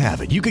 Well, there you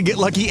have it. You can get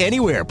lucky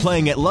anywhere,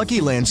 playing at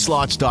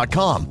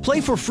LuckyLandSlots.com.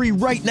 Play for free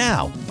right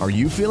now. Are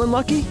you feeling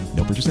lucky?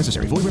 No purchase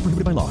necessary. Void where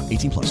prohibited by law.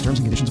 18+. Terms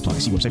and conditions apply.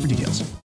 See website for details.